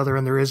from each other,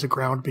 and there is a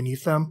ground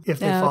beneath them if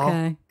they fall.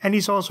 Okay. And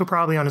he's also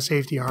probably on a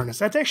safety harness.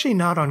 That's actually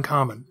not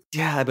uncommon.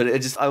 Yeah, but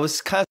I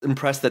was kind of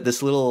impressed that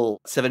this little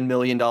 $7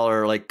 million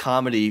like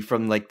comedy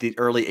from like the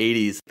early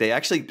 80s, they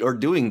actually are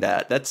doing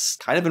that. That's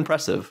kind of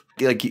impressive.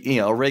 Like,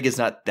 a rig is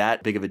not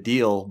that big of a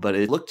deal, but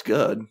it looked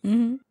good.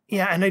 Mm-hmm.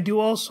 Yeah, and I do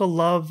also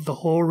love the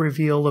whole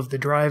reveal of the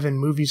drive-in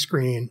movie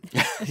screen.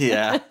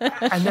 Yeah.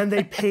 And then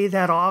they pay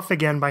that off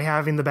again by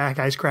having the bad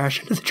guys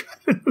crash into the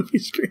drive-in movie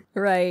screen.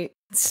 Right.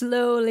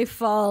 Slowly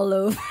fall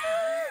over.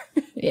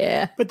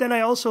 Yeah. But then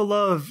I also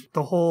love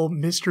the whole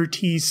Mr.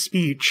 T's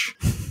speech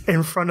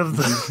in front of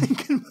the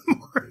Lincoln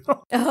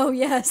Memorial. Oh,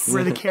 yes.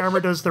 Where the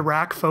camera does the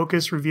rack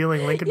focus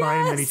revealing Lincoln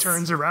Mine, and then he Yes.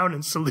 turns around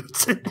and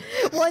salutes it.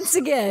 Once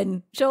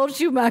again, Joel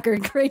Schumacher,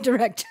 great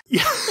director.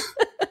 Yeah.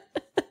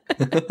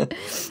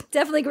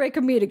 Definitely great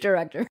comedic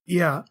director.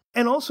 Yeah.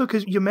 And also,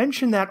 because you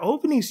mentioned that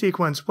opening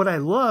sequence, what I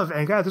love,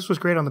 and God, this was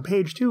great on the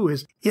page too,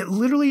 is it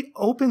literally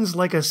opens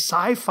like a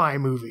sci-fi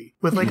movie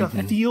with like a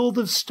field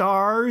of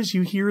stars.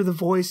 You hear the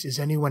voice, is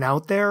anyone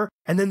out there?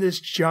 And then this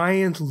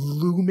giant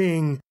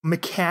looming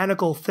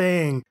mechanical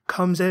thing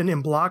comes in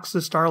and blocks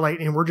the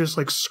starlight, and we're just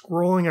like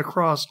scrolling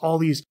across all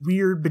these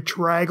weird,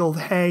 bedraggled,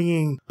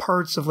 hanging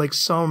parts of like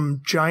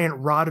some giant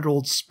rotted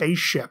old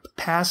spaceship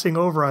passing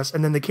over us.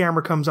 And then the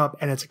camera comes up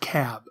and it's a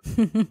cab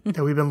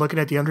that we've been looking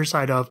at the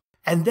underside of.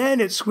 And then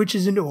it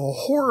switches into a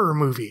horror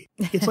movie.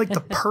 It's like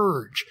The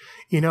Purge,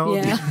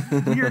 Yeah.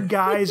 These weird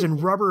guys in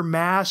rubber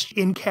masks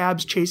in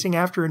cabs chasing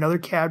after another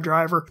cab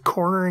driver,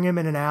 cornering him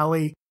in an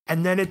alley.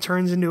 And then it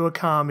turns into a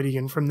comedy.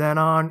 And from then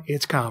on,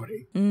 it's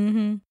comedy.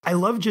 Mm-hmm. I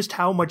love just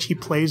how much he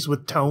plays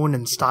with tone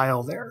and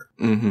style there.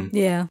 Mm-hmm.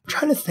 Yeah. I'm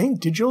trying to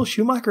think, did Joel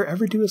Schumacher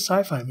ever do a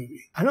sci-fi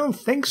movie? I don't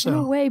think so.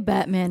 No way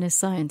Batman is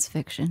science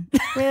fiction.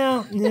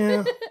 Well,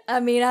 yeah.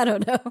 I mean, I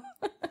don't know.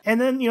 And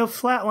then,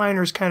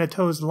 Flatliners kind of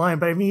toes the line,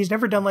 but I mean, he's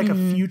never done like a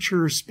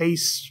future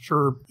space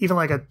or even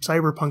like a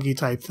cyberpunky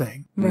type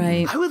thing.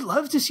 Right. I would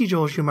love to see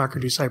Joel Schumacher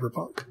do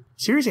cyberpunk.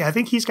 Seriously, I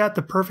think he's got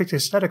the perfect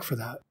aesthetic for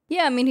that.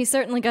 Yeah, I mean, he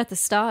certainly got the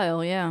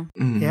style, yeah.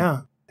 Mm-hmm.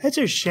 Yeah. That's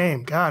a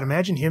shame. God,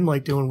 imagine him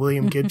like doing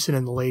William Gibson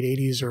in the late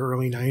 80s or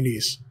early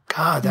 90s.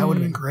 God, that would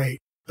have been great.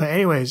 But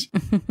anyways,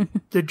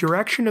 the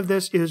direction of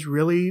this is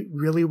really,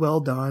 really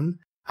well done.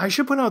 I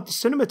should point out the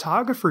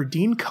cinematographer,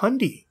 Dean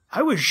Cundy.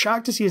 I was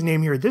shocked to see his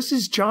name here. This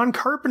is John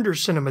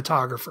Carpenter's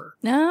cinematographer.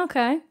 Oh,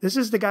 okay. This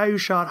is the guy who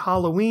shot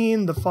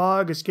Halloween, The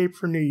Fog, Escape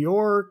from New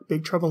York,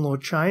 Big Trouble in Little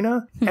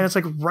China. And it's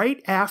like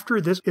right after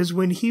this is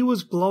when he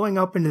was blowing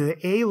up into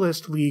the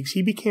A-list leagues.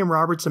 He became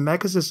Robert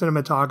Zemeckis'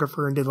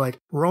 cinematographer and did like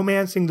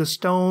Romancing the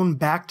Stone,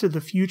 Back to the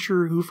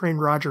Future, Who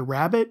Framed Roger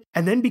Rabbit,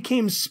 and then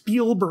became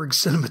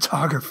Spielberg's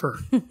cinematographer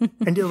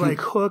and did like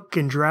Hook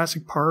and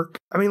Jurassic Park.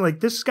 I mean, like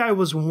this guy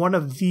was one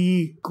of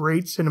the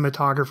great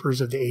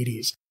cinematographers of the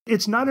 80s.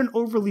 It's not an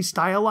overly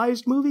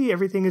stylized movie.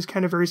 Everything is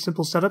kind of very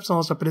simple setups and all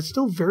that stuff, but it's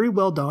still very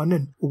well done.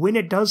 And when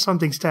it does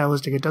something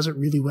stylistic, it does it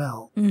really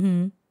well.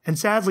 Mm-hmm. And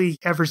sadly,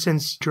 ever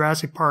since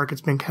Jurassic Park,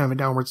 it's been kind of a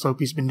downward slope.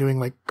 He's been doing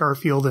like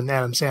Garfield and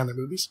Adam Sandler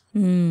movies.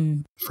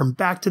 Mm. From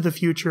Back to the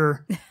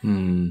Future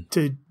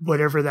to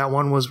whatever that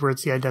one was where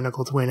it's the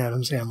identical twin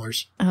Adam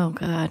Sandler's. Oh,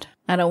 God.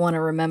 I don't want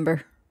to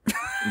remember.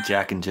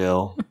 Jack and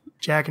Jill.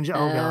 Jack and Jill.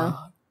 Oh,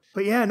 God.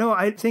 But yeah, no,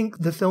 I think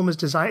the film is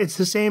designed. It's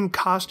the same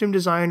costume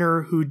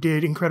designer who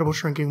did Incredible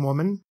Shrinking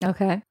Woman.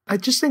 Okay. I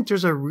just think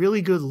there's a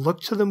really good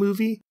look to the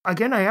movie.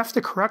 Again, I have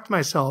to correct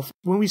myself.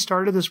 When we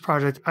started this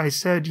project, I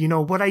said,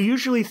 what I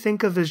usually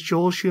think of as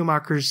Joel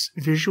Schumacher's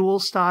visual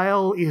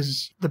style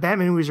is the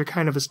Batman movies are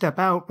kind of a step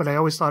out, but I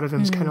always thought of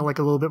him as kind of like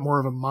a little bit more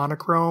of a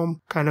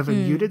monochrome, kind of a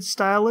muted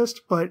stylist.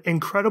 But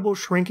Incredible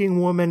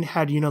Shrinking Woman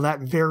had,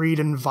 that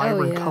varied and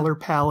vibrant color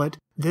palette.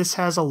 This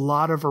has a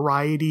lot of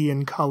variety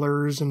in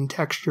colors and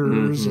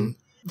textures, and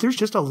there's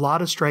just a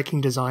lot of striking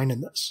design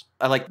in this.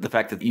 I like the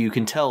fact that you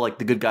can tell like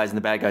the good guys and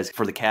the bad guys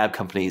for the cab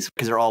companies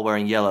because they're all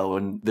wearing yellow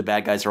and the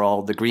bad guys are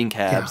all the green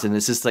cabs. Yeah. And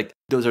it's just like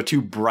those are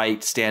two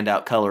bright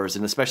standout colors.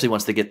 And especially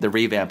once they get the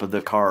revamp of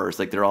the cars,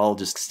 like they're all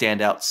just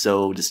stand out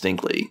so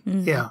distinctly.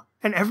 Mm-hmm. Yeah.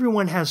 And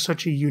everyone has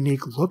such a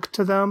unique look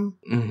to them.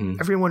 Mm-hmm.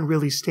 Everyone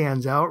really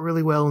stands out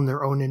really well in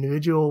their own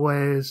individual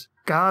ways.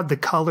 God, the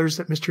colors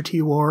that Mr.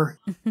 T wore.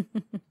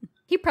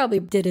 He probably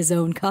did his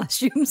own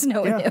costumes,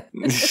 knowing him.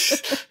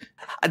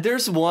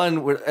 There's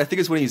one where I think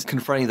it's when he's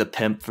confronting the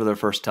pimp for the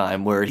first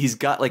time where he's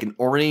got like an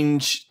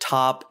orange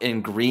top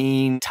and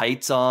green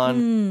tights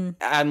on.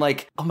 I'm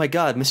like, oh my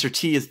God, Mr.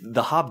 T is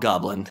the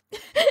Hobgoblin.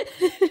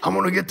 I'm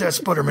going to get that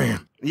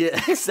Spider-Man.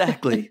 Yeah,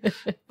 exactly.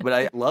 But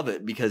I love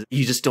it because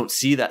you just don't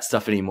see that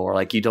stuff anymore.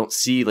 Like you don't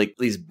see like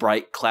these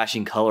bright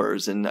clashing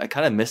colors. And I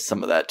kind of miss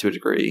some of that to a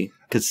degree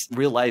because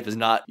real life is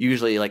not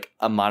usually like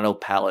a mono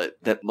palette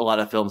that a lot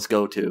of films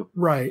go to.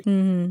 Right.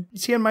 Mm-hmm.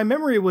 See, and my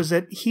memory was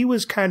that he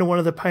was kind of one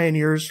of the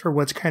pioneers for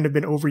what's kind of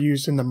been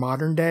overused in the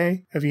modern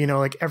day of,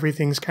 like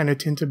everything's kind of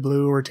tinted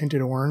blue or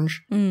tinted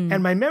orange.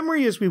 And my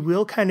memory is we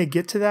will kind of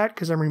get to that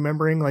because I'm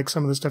remembering like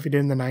some of the stuff he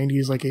did in the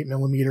 90s, like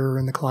 8mm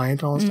and The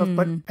Client, all that stuff.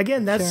 But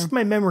again, that's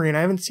my memory, and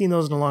I haven't seen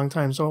those in a long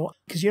time. So,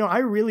 because, I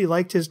really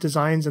liked his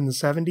designs in the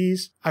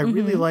 70s. I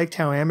really liked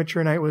how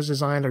Amateur Night was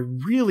designed. I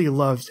really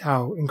loved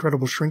how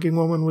Incredible Shrinking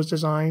Woman was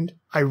designed.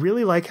 I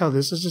really like how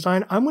this is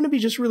designed. I'm going to be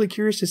just really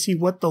curious to see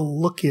what the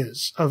look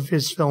is of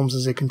his films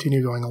as they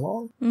continue going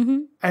along.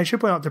 I should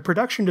point out, the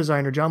production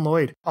designer, John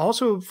Lloyd,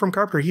 also from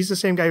Carpenter, he's the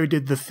same guy who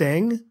did The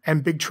Thing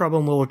and Big Trouble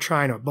in Little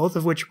China, both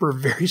of which were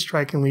very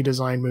strikingly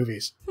designed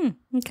movies.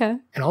 Okay.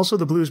 And also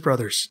The Blues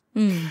Brothers.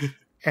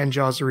 And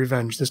Jaws of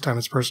Revenge. This time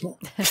it's personal.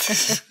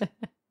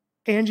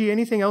 Angie,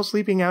 anything else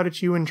leaping out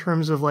at you in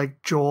terms of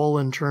like Joel,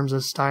 in terms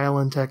of style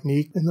and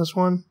technique in this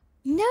one?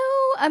 No,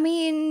 I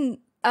mean,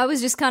 I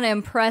was just kind of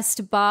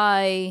impressed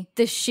by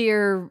the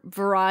sheer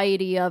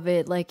variety of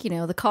it. Like,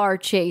 the car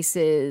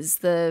chases,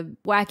 the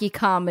wacky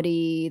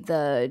comedy,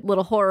 the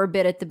little horror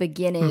bit at the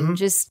beginning,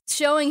 just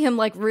showing him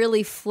like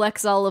really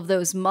flex all of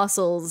those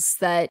muscles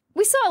that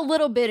we saw a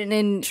little bit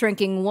in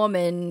Shrinking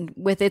Woman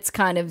with its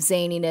kind of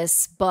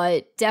zaniness,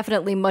 but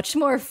definitely much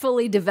more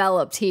fully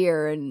developed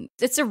here. And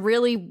it's a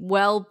really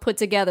well put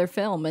together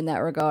film in that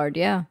regard.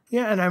 Yeah.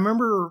 Yeah. And I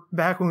remember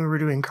back when we were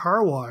doing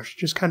Car Wash,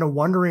 just kind of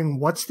wondering,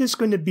 what's this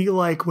going to be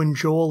like when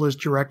Joel is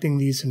directing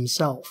these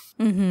himself?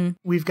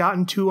 We've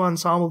gotten 2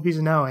 ensemble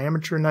pieces now,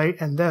 Amateur Night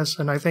and this,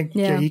 and I think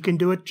he can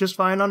do it just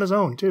fine on his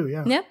own too.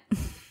 Yeah. Yep.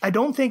 I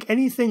don't think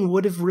anything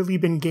would have really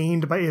been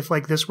gained by if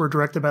like this were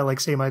directed by like,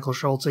 say, Michael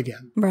Schultz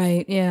again.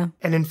 Right, yeah.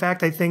 And in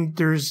fact, I think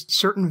there's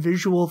certain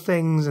visual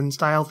things and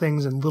style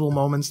things and little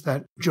moments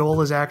that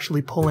Joel is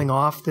actually pulling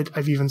off that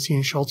I've even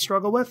seen Schultz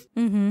struggle with.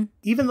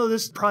 Even though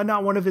this is probably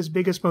not one of his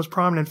biggest, most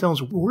prominent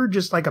films, we're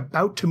just like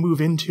about to move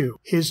into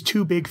his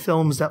 2 big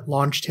films that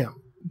launched him.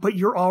 But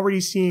you're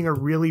already seeing a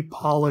really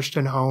polished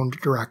and honed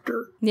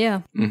director.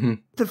 Yeah.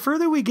 The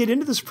further we get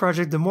into this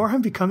project, the more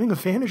I'm becoming a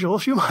fan of Joel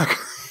Schumacher.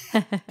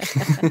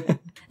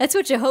 That's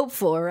what you hope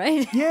for,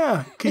 right?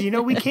 Yeah, because,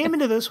 we came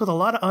into this with a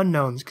lot of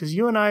unknowns, because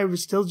you and I were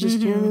still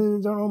just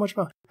don't know much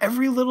about.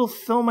 Every little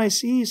film I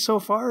see so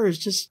far is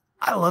just,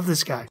 I love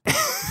this guy.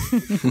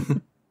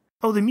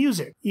 Oh, the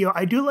music.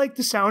 I do like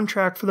the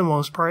soundtrack for the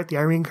most part. The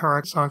Irene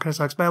Cara song kind of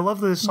sucks, but I love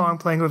the song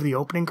playing over the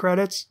opening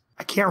credits.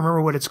 I can't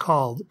remember what it's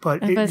called,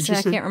 but I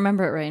can't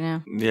remember it right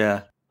now.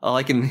 Yeah. All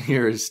I can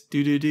hear is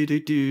do do do do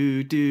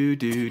do do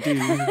do do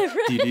do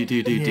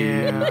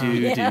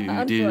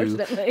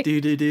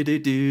do do do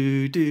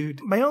do do.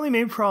 My only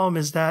main problem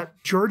is that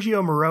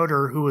Giorgio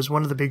Moroder, who was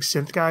one of the big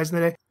synth guys in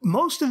the day,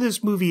 most of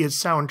this movie is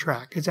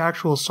soundtrack. It's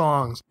actual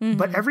songs.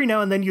 But every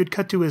now and then you'd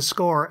cut to his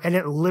score, and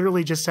it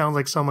literally just sounds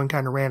like someone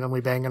kind of randomly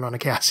banging on a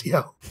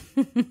Casio.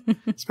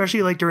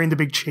 Especially like during the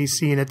big chase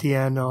scene at the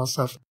end and all that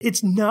stuff.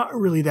 It's not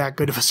really that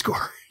good of a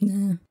score.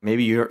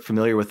 Maybe you're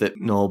familiar with it,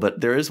 Noel,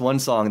 but there is one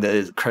song that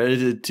is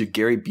credited to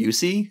Gary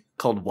Busey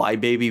called Why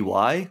Baby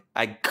Why.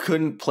 I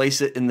couldn't place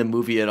it in the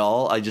movie at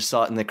all. I just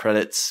saw it in the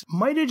credits.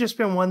 Might have just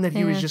been one that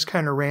he was just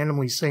kind of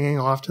randomly singing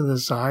off to the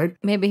side.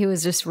 Maybe he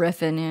was just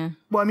riffing, yeah.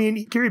 Well, I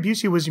mean, Gary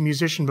Busey was a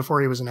musician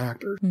before he was an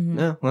actor.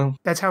 Yeah, well.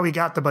 That's how he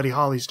got the Buddy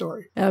Holly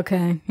story.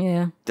 Okay,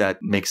 yeah.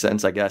 That makes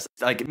sense, I guess.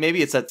 Like,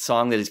 maybe it's that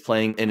song that he's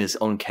playing in his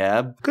own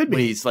cab. Could be.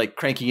 When he's, like,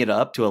 cranking it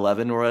up to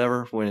 11 or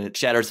whatever, when it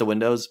shatters the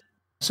windows.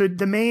 So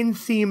the main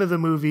theme of the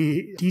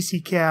movie,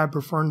 DC Cab,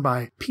 performed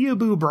by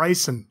Peaboo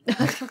Bryson.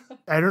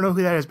 I don't know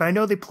who that is, but I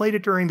know they played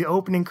it during the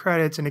opening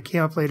credits and it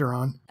came up later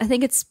on. I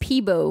think it's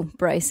Peabo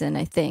Bryson,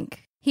 I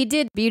think. He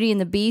did Beauty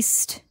and the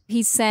Beast.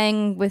 He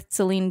sang with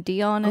Celine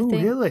Dion, I think. Oh,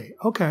 really?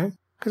 Okay.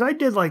 Because I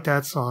did like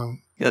that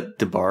song. Got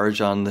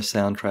DeBarge on the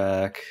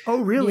soundtrack.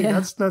 Oh, really? Yeah.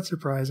 That's not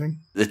surprising.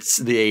 It's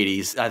the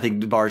 80s. I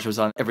think DeBarge was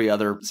on every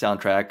other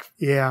soundtrack.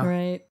 Yeah.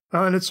 Right.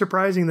 And it's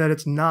surprising that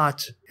it's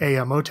not a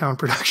Motown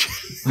production.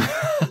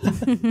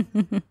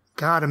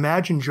 God,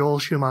 imagine Joel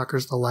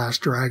Schumacher's The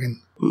Last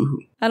Dragon. Ooh.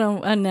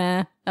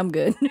 Nah, I'm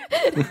good.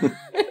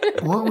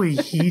 What would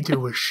he do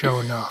with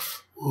Show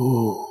Enough?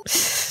 Ooh.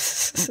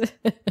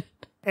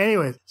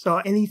 Anyway, so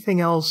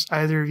anything else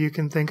either of you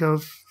can think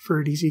of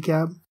for DC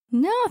Cab?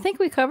 No, I think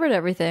we covered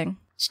everything.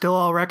 Still,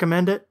 I'll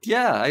recommend it.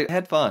 Yeah, I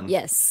had fun.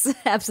 Yes,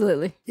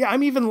 absolutely. Yeah,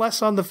 I'm even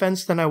less on the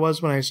fence than I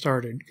was when I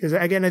started. Because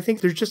again, I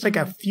think there's just like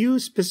a few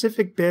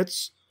specific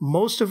bits,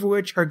 most of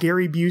which are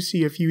Gary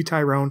Busey, a few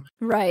Tyrone.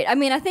 Right. I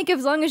mean, I think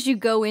as long as you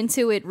go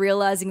into it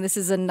realizing this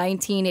is a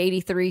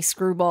 1983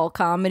 screwball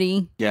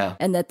comedy. Yeah.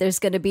 And that there's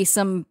going to be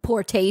some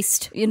poor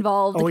taste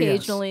involved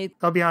occasionally. Yes.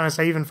 I'll be honest,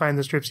 I even find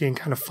the strip scene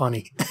kind of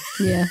funny.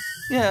 Yeah.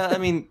 Yeah, I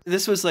mean,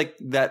 this was like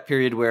that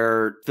period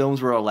where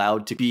films were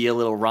allowed to be a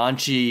little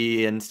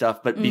raunchy and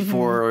stuff, but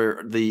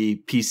before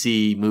the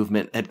PC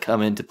movement had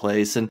come into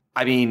place. And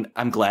I mean,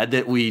 I'm glad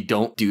that we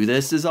don't do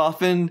this as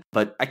often,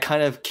 but I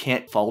kind of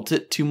can't fault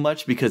it too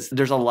much because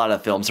there's a lot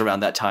of films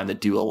around that time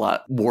that do a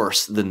lot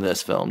worse than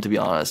this film, to be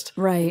honest.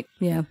 Right,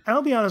 yeah.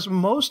 I'll be honest,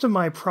 most of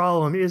my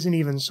problem isn't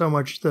even so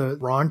much the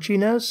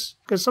raunchiness,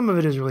 because some of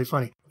it is really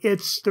funny.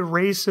 It's the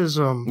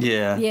racism.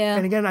 Yeah. Yeah.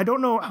 And again, I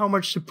don't know how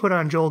much to put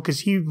on Joel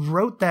because he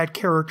wrote that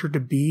character to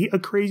be a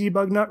crazy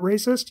bug nut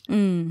racist.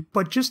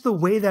 But just the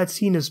way that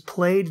scene is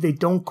played, they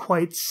don't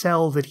quite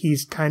sell that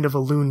he's kind of a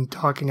loon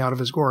talking out of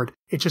his gourd.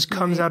 It just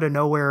comes out of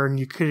nowhere and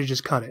you could have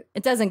just cut it.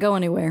 It doesn't go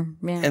anywhere.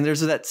 Yeah. And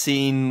there's that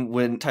scene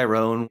when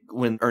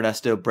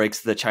Ernesto breaks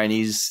the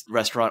Chinese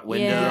restaurant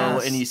window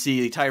and you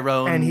see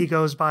Tyrone. And he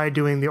goes by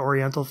doing the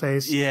Oriental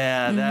face.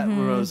 Yeah, that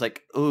was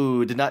like,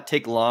 ooh, did not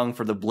take long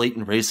for the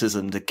blatant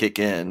racism to kick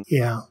in.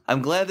 Yeah.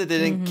 I'm glad that they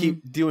didn't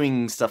keep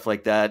doing stuff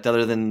like that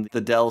other than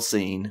the Dell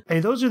scene.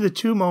 And those are the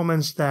two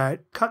moments that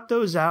cut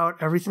those out.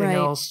 Everything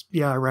else,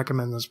 I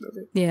recommend this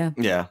movie. Yeah.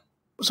 Yeah.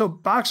 So,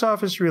 box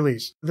office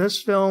release. This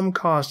film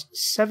cost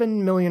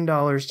 $7 million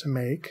to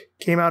make.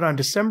 Came out on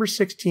December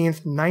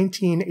 16th,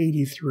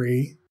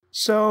 1983.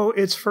 So,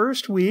 its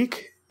first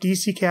week,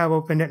 DC Cab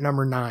opened at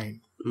number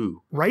 9.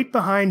 Ooh. Right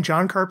behind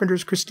John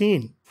Carpenter's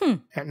Christine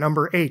at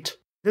number 8.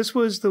 This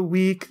was the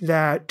week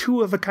that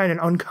Two of a Kind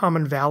and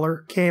Uncommon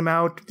Valor came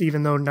out,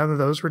 even though none of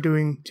those were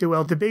doing too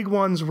well. The big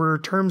ones were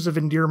Terms of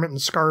Endearment and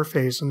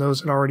Scarface, and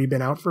those had already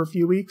been out for a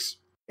few weeks.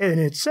 In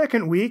its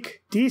second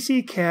week,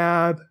 DC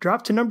Cab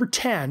dropped to number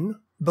 10,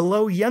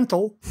 below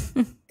Yentl.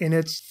 In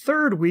its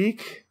third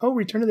week,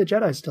 Return of the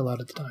Jedi is still out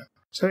at the time.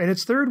 So in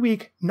its third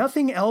week,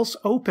 nothing else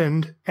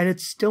opened, and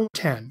it's still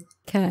 10.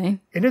 Okay.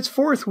 In its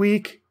fourth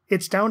week,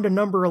 it's down to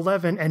number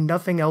 11, and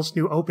nothing else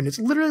new opened. It's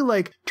literally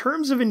like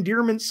Terms of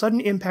Endearment,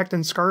 Sudden Impact,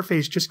 and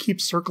Scarface just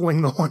keep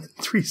circling the 1 and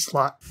 3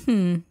 slot.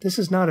 This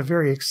is not a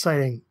very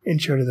exciting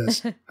intro to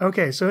this.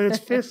 Okay, so in its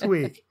fifth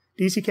week,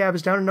 DC Cab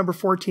is down to number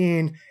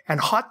 14, and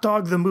Hot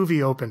Dog the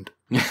movie opened.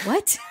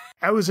 What?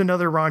 That was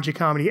another raunchy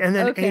comedy. And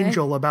then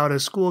Angel, about a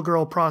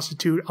schoolgirl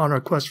prostitute on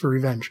a quest for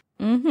revenge.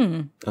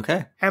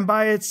 Okay. And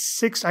by its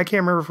sixth, I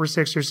can't remember if we're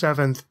sixth or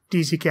seventh,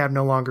 DC Cab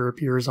no longer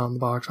appears on the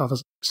box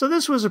office. So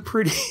this was a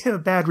pretty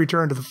bad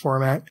return to the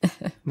format.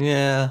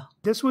 Yeah.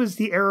 This was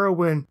the era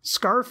when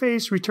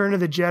Scarface, Return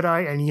of the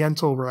Jedi, and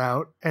Yentl were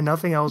out, and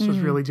nothing else was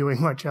really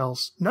doing much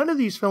else. None of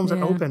these films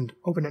that opened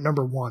at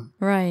number 1.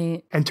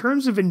 Right. And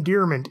Terms of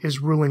Endearment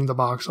is ruling the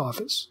box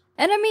office.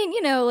 And I mean,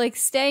 like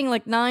staying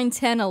like 9,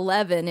 10,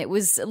 11, it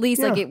was at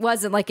least like it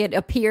wasn't like it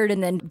appeared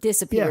and then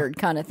disappeared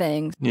kind of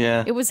thing.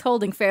 Yeah. It was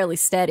holding fairly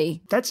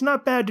steady. That's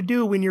not bad to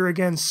do when you're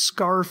against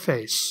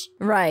Scarface.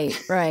 Right.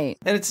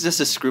 And it's just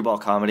a screwball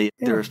comedy.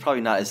 Yeah. There's probably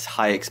not as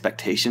high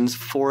expectations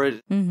for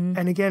it.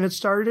 And again, it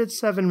started at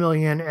 $7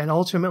 million and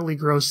ultimately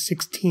grossed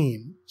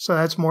 $16. So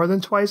that's more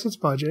than twice its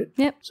budget.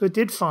 Yep. So it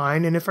did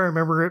fine. And if I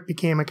remember, it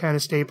became a kind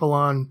of staple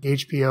on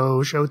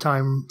HBO,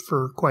 Showtime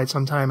for quite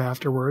some time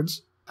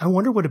afterwards. I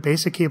wonder what a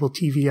basic cable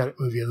TV edit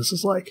movie this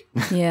is like.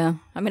 Yeah.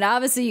 I mean,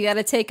 obviously, you got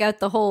to take out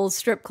the whole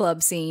strip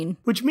club scene.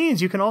 Which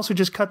means you can also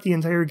just cut the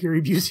entire Gary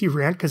Busey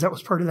rant because that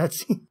was part of that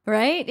scene.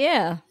 Right?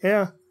 Yeah.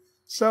 Yeah.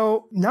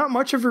 So, not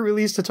much of a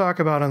release to talk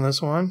about on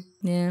this one.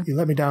 Yeah. You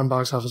let me down,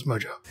 Box Office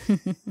Mojo.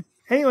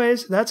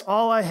 Anyways, that's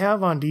all I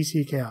have on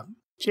DC Cab.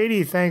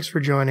 JD, thanks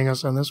for joining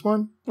us on this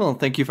one. Well,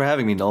 thank you for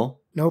having me, Noel.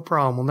 No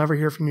problem. We'll never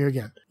hear from you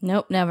again.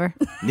 Nope, never.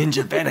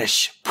 Ninja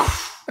vanish.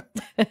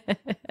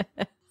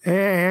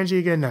 Hey,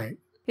 Angie, good night.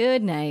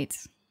 Good night.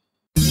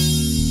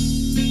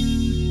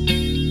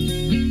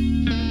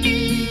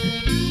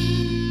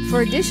 For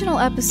additional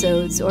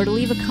episodes or to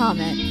leave a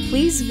comment,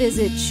 please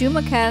visit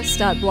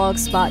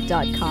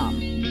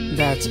schumacast.blogspot.com.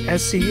 That's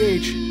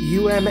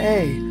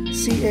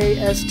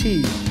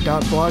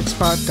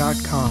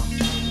schumacast.blogspot.com.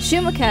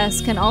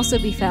 Schumacast can also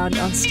be found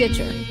on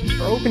Stitcher.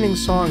 Our opening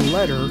song,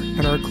 Letter,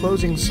 and our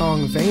closing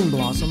song, Vein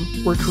Blossom,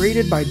 were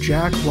created by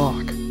Jack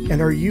Locke and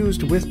are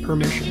used with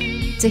permission.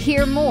 To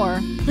hear more,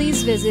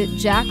 please visit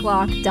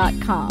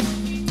jacklocke.com.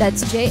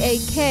 That's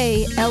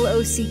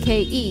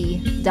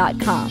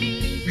JAKLOCKE.com.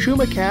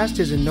 Schumacast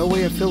is in no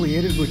way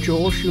affiliated with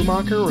Joel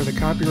Schumacher or the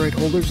copyright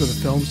holders of the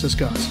films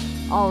discussed.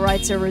 All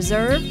rights are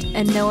reserved,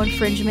 and no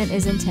infringement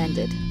is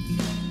intended.